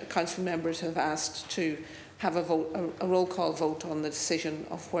past council members have asked to have a roll call vote on the decision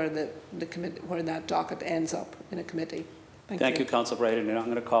of where where that docket ends up in a committee. Thank you, Councilor Breeden. And I'm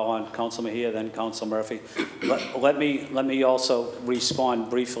going to call on Councilor Mejia, then Councilor Murphy. Let me also respond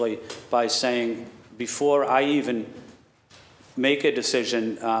briefly by saying, before I even make a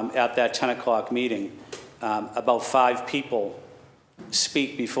decision at that 10 o'clock meeting, about 5 people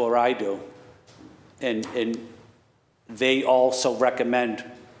speak before I do, and they also recommend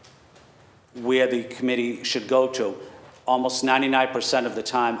where the committee should go to. Almost 99% of the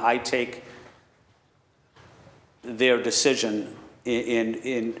time, I take their decision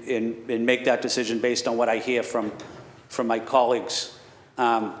and make that decision based on what I hear from my colleagues.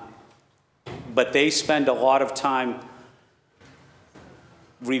 But they spend a lot of time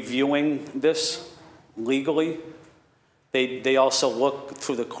reviewing this legally. They also look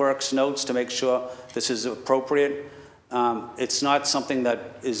through the clerk's notes to make sure this is appropriate. It's not something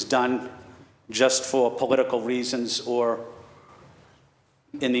that is done just for political reasons or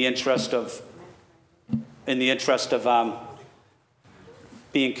in the interest of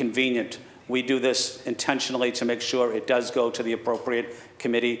being convenient. We do this intentionally to make sure it does go to the appropriate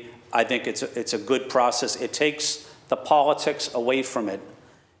committee. I think it's a good process. It takes the politics away from it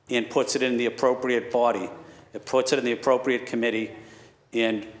and puts it in the appropriate body. It puts it in the appropriate committee,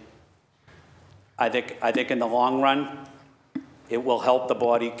 and I think in the long run, it will help the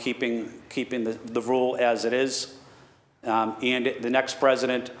body keeping the rule as it is. And the next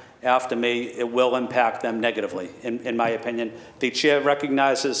president after me, it will impact them negatively, in my opinion. The chair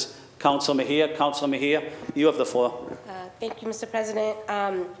recognizes Councilor Mejia. Councilor Mejia, you have the floor. Thank you, Mr. President.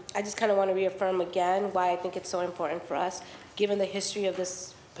 I just kind of want to reaffirm again why I think it's so important for us, given the history of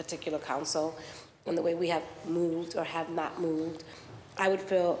this particular council and the way we have moved or have not moved. I would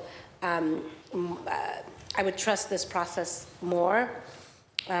feel, I would trust this process more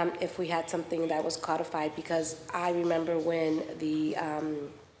if we had something that was codified, because I remember when the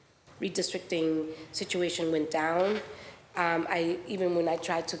redistricting situation went down, even when I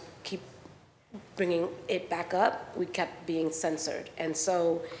tried to keep bringing it back up, we kept being censored. And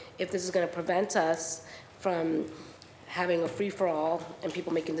so if this is going to prevent us from having a free-for-all and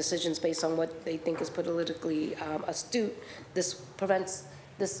people making decisions based on what they think is politically astute, this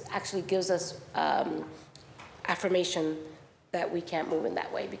actually gives us affirmation that we can't move in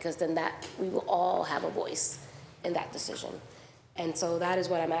that way, because then we will all have a voice in that decision. And so that is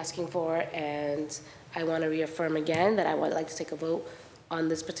what I'm asking for, and I want to reaffirm again that I would like to take a vote on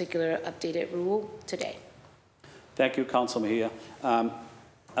this particular updated rule today. Thank you, Council Mejia.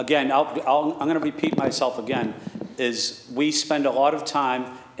 Again, I'm going to repeat myself again, is we spend a lot of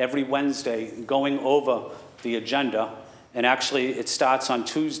time every Wednesday going over the agenda, and actually it starts on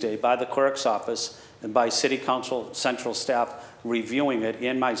Tuesday by the clerk's office and by City Council Central staff reviewing it,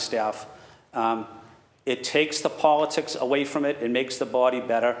 and my staff. It takes the politics away from it. It makes the body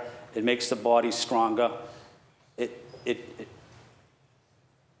better. It makes the body stronger.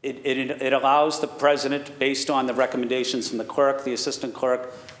 It allows the president, based on the recommendations from the clerk, the assistant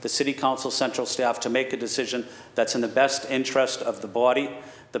clerk, the City Council Central staff, to make a decision that's in the best interest of the body,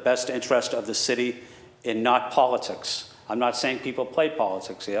 the best interest of the city, and not politics. I'm not saying people play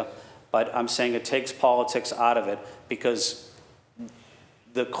politics here, but I'm saying it takes politics out of it, because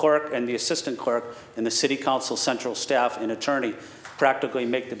the clerk and the assistant clerk and the City Council Central staff and attorney practically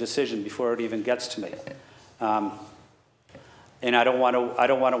make the decision before it even gets to me. And I don't want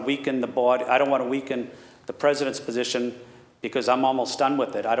to weaken the body. I don't want to weaken the president's position, because I'm almost done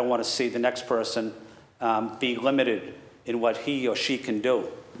with it. I don't want to see the next person be limited in what he or she can do.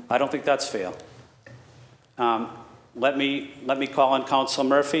 I don't think that's fair. Let me call on Councilor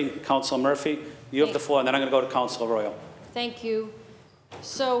Murphy. Councilor Murphy, you have the floor, and then I'm going to go to Councilor Arroyo. Thank you.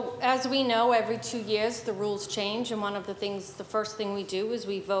 So as we know, every 2 years the rules change, and the first thing we do is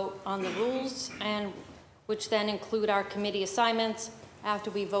we vote on the rules, and which then include our committee assignments after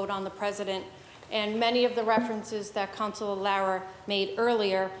we vote on the president. And many of the references that Councilor Lara made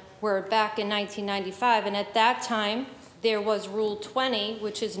earlier were back in 1995, and at that time there was Rule 20,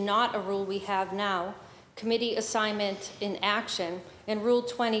 which is not a rule we have now, committee assignment in action. And Rule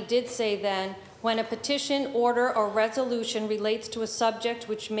 20 did say then, when a petition, order, or resolution relates to a subject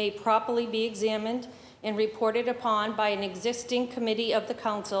which may properly be examined and reported upon by an existing committee of the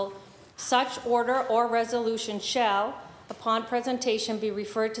council, such order or resolution shall, upon presentation, be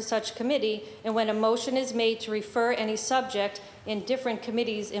referred to such committee, and when a motion is made to refer any subject in different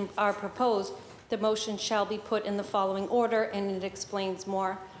committees are proposed, the motion shall be put in the following order, and it explains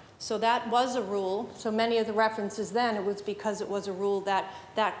more. So that was a rule. So many of the references then, it was because it was a rule that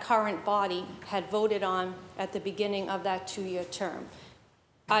that current body had voted on at the beginning of that 2-year term.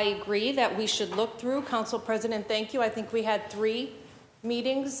 I agree that we should look through. Council President, thank you. I think we had 3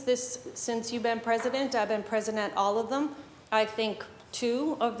 meetings since you've been president. I've been president at all of them. I think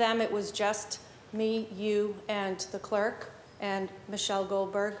 2 of them, it was just me, you, and the clerk, and Michelle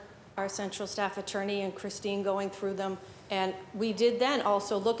Goldberg, our central staff attorney, and Christine going through them. And we did then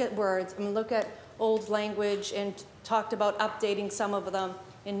also look at words and look at old language and talked about updating some of them,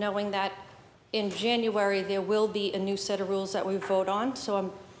 and knowing that in January there will be a new set of rules that we vote on.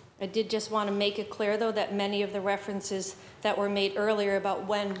 So I did just want to make it clear, though, that many of the references that were made earlier about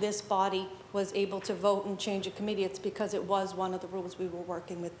when this body was able to vote and change a committee, it's because it was one of the rules we were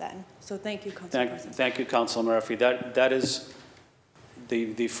working with then. So thank you, Council President. Thank you, Councilor Murphy. That is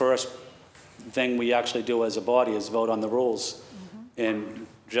the first thing we actually do as a body, is vote on the rules. Mm-hmm. And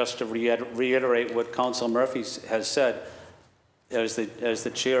just to reiterate what Councilor Murphy has said, as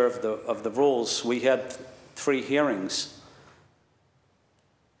the chair of the rules, we had 3 hearings,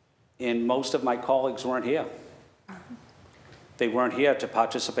 and most of my colleagues weren't here. They weren't here to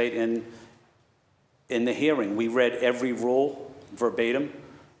participate in the hearing. We read every rule verbatim,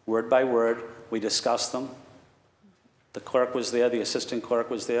 word by word. We discussed them. The clerk was there, the assistant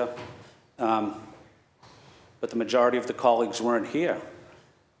clerk was there. But the majority of the colleagues weren't here.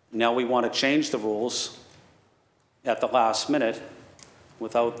 Now we want to change the rules at the last minute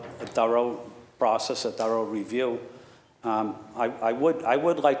without a thorough process, a thorough review. I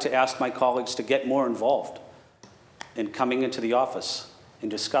would like to ask my colleagues to get more involved in coming into the office and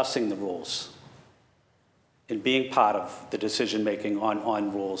discussing the rules and being part of the decision-making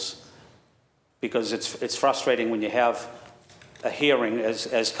on rules, because it's frustrating when you have a hearing,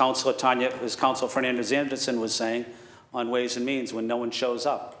 as Councilor Fernandez-Anderson was saying, on Ways and Means, when no one shows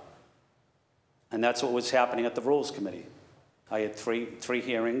up. And that's what was happening at the Rules Committee. I had three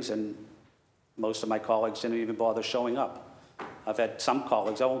hearings, and most of my colleagues didn't even bother showing up. I've had some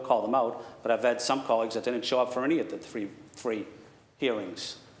colleagues, I won't call them out, but I've had some colleagues that didn't show up for any of the three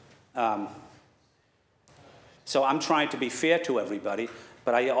hearings. So I'm trying to be fair to everybody,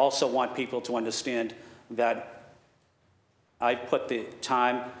 but I also want people to understand that I put the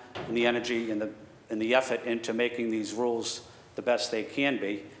time and the energy and and the effort into making these rules the best they can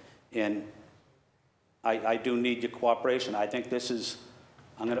be. And I do need your cooperation. I think this is,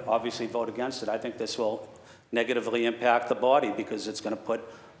 I'm going to obviously vote against it. I think this will negatively impact the body because it's going to put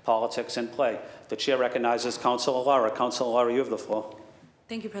politics in play. The chair recognizes Councilor Lara. Councilor Lara, you have the floor.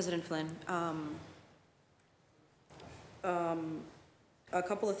 Thank you, President Flynn. A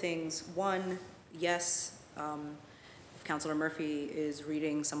couple of things. One, yes, if Councilor Murphy is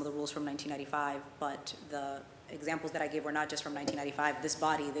reading some of the rules from 1995, but the examples that I gave were not just from 1995. This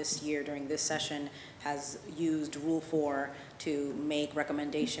body this year during this session has used Rule 4 to make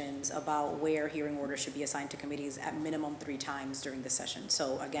recommendations about where hearing orders should be assigned to committees at minimum 3 times during this session.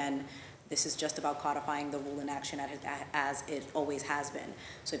 So again, this is just about codifying the rule in action as it always has been.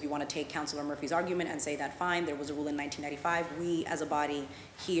 So if you want to take Councilor Murphy's argument and say that fine, there was a rule in 1995, we as a body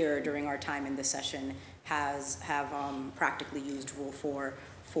here during our time in this session have practically used Rule 4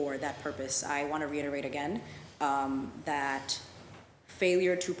 for that purpose. I want to reiterate again that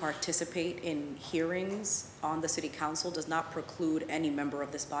failure to participate in hearings on the City Council does not preclude any member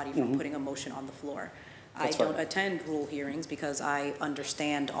of this body from putting a motion on the floor. That's I don't right. attend rule hearings because I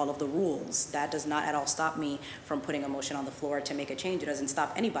understand all of the rules. That does not at all stop me from putting a motion on the floor to make a change. It doesn't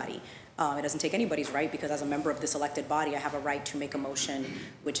stop anybody. It doesn't take anybody's right because as a member of this elected body, I have a right to make a motion,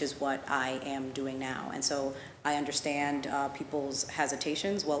 which is what I am doing now. And so I understand people's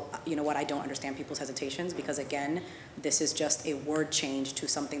hesitations. Well, you know what? I don't understand people's hesitations because, again, this is just a word change to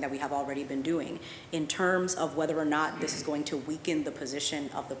something that we have already been doing. In terms of whether or not this is going to weaken the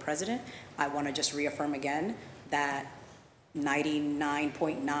position of the president, I want to just reaffirm again that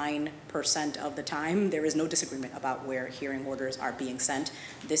 99.9% of the time, there is no disagreement about where hearing orders are being sent.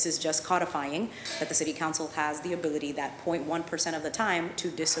 This is just codifying that the City Council has the ability that 0.1% of the time to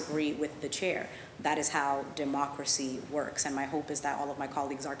disagree with the chair. That is how democracy works. And my hope is that all of my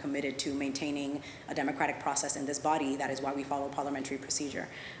colleagues are committed to maintaining a democratic process in this body. That is why we follow parliamentary procedure.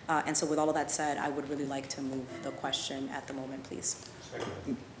 And so with all of that said, I would really like to move the question at the moment, please.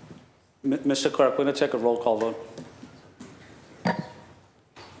 Mr. Clerk, we're going to take a roll call vote.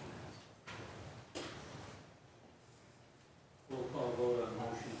 Roll call vote on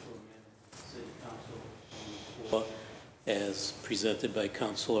motion to amend City Council Rule 4 as presented by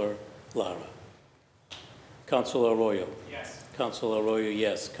Councilor Lara. Councilor Arroyo. Yes. Councilor Arroyo,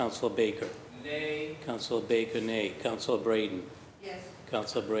 yes. Councilor Baker. Nay. Councilor Baker, nay. Councilor Braden. Yes.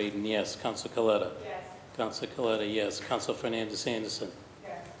 Councilor Braden, yes. Councilor Coletta. Yes. Councilor Coletta, yes. Councilor Fernandez Anderson.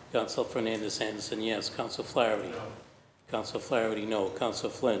 Yes. Councilor Fernandez Anderson, yes. Councilor Flaherty. No. Councilor Flaherty, no.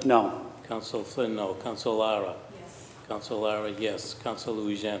 Councilor Flynn. No. Councilor Flynn, no. Councilor Lara. Yes. Councilor Lara, yes. Councilor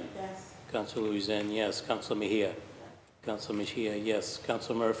Louisiana. Yes. Councilor Louisiana, yes. Councilor Mejia. Councilor Mejia, yes.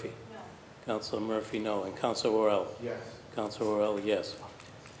 Councilor Murphy. No. Councilor Murphy, no. And Councilor Worrell. Yes. Councilor Worrell, yes.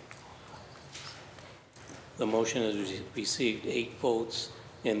 The motion has received 8 votes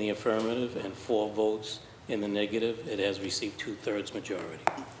in the affirmative and 4 votes in the negative. It has received 2/3 majority.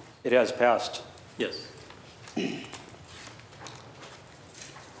 It has passed. Yes.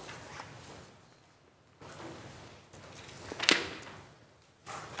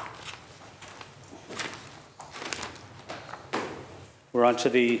 We're on to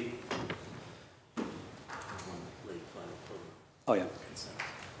the, oh yeah.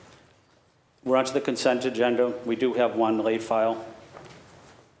 We're on to the consent agenda. We do have one late file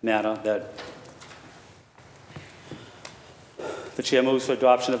matter that the chair moves for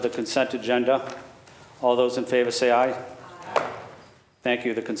adoption of the consent agenda. All those in favor say aye. Aye. Thank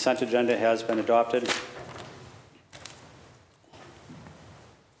you. The consent agenda has been adopted.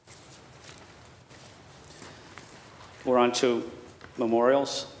 We're on to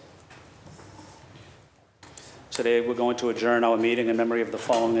memorials. Today, we're going to adjourn our meeting in memory of the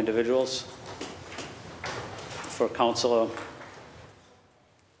following individuals. For Councilor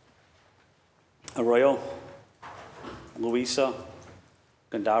Arroyo, Luisa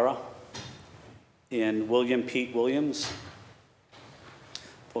Gandara, and William Pete Williams.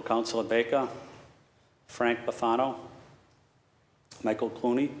 For Councilor Baker, Frank Bafano, Michael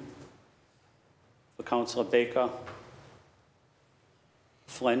Clooney. For Councilor Baker,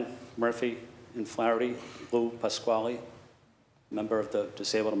 Flynn, Murphy, and Flaherty, Lou Pasquale, member of the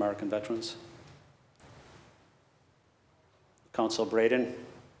Disabled American Veterans. Councilor Braden,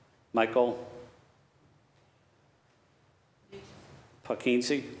 Michael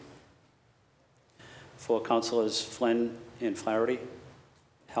Parkinsi. For Councilors Flynn and Flaherty,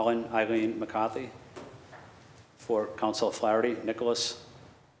 Helen Eileen McCarthy. For Councilor Flaherty, Nicholas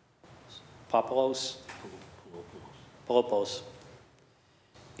Popoulos,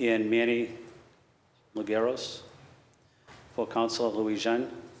 and Manny Lagueros. For Councilor Louis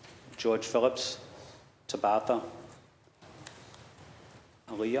Jean, George Phillips, Tabitha,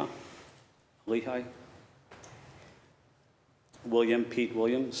 Aaliyah, Lehi, William Pete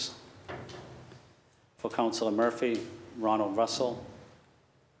Williams. For Councilor Murphy, Ronald Russell,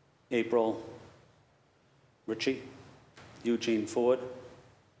 April Ritchie, Eugene Ford,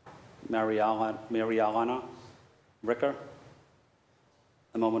 Mariana Ricker.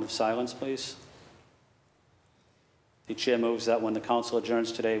 A moment of silence, please. The chair moves that when the council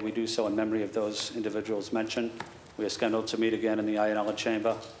adjourns today, we do so in memory of those individuals mentioned. We are scheduled to meet again in the Ionella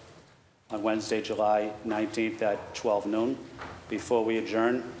Chamber on Wednesday, July 19th at 12 noon. Before we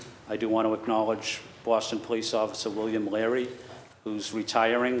adjourn, I do want to acknowledge Boston Police Officer William Larry, who's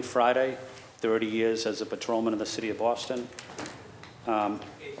retiring Friday, 30 years as a patrolman in the city of Boston. Mr.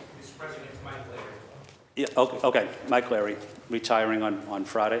 President, it's Mike Larry. Yeah, okay, Mike Larry, retiring on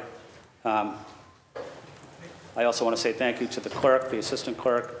Friday. I also want to say thank you to the clerk, the assistant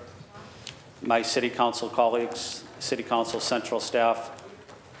clerk, my city council colleagues, city council central staff,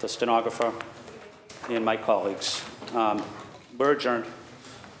 the stenographer, and my colleagues. We're adjourned.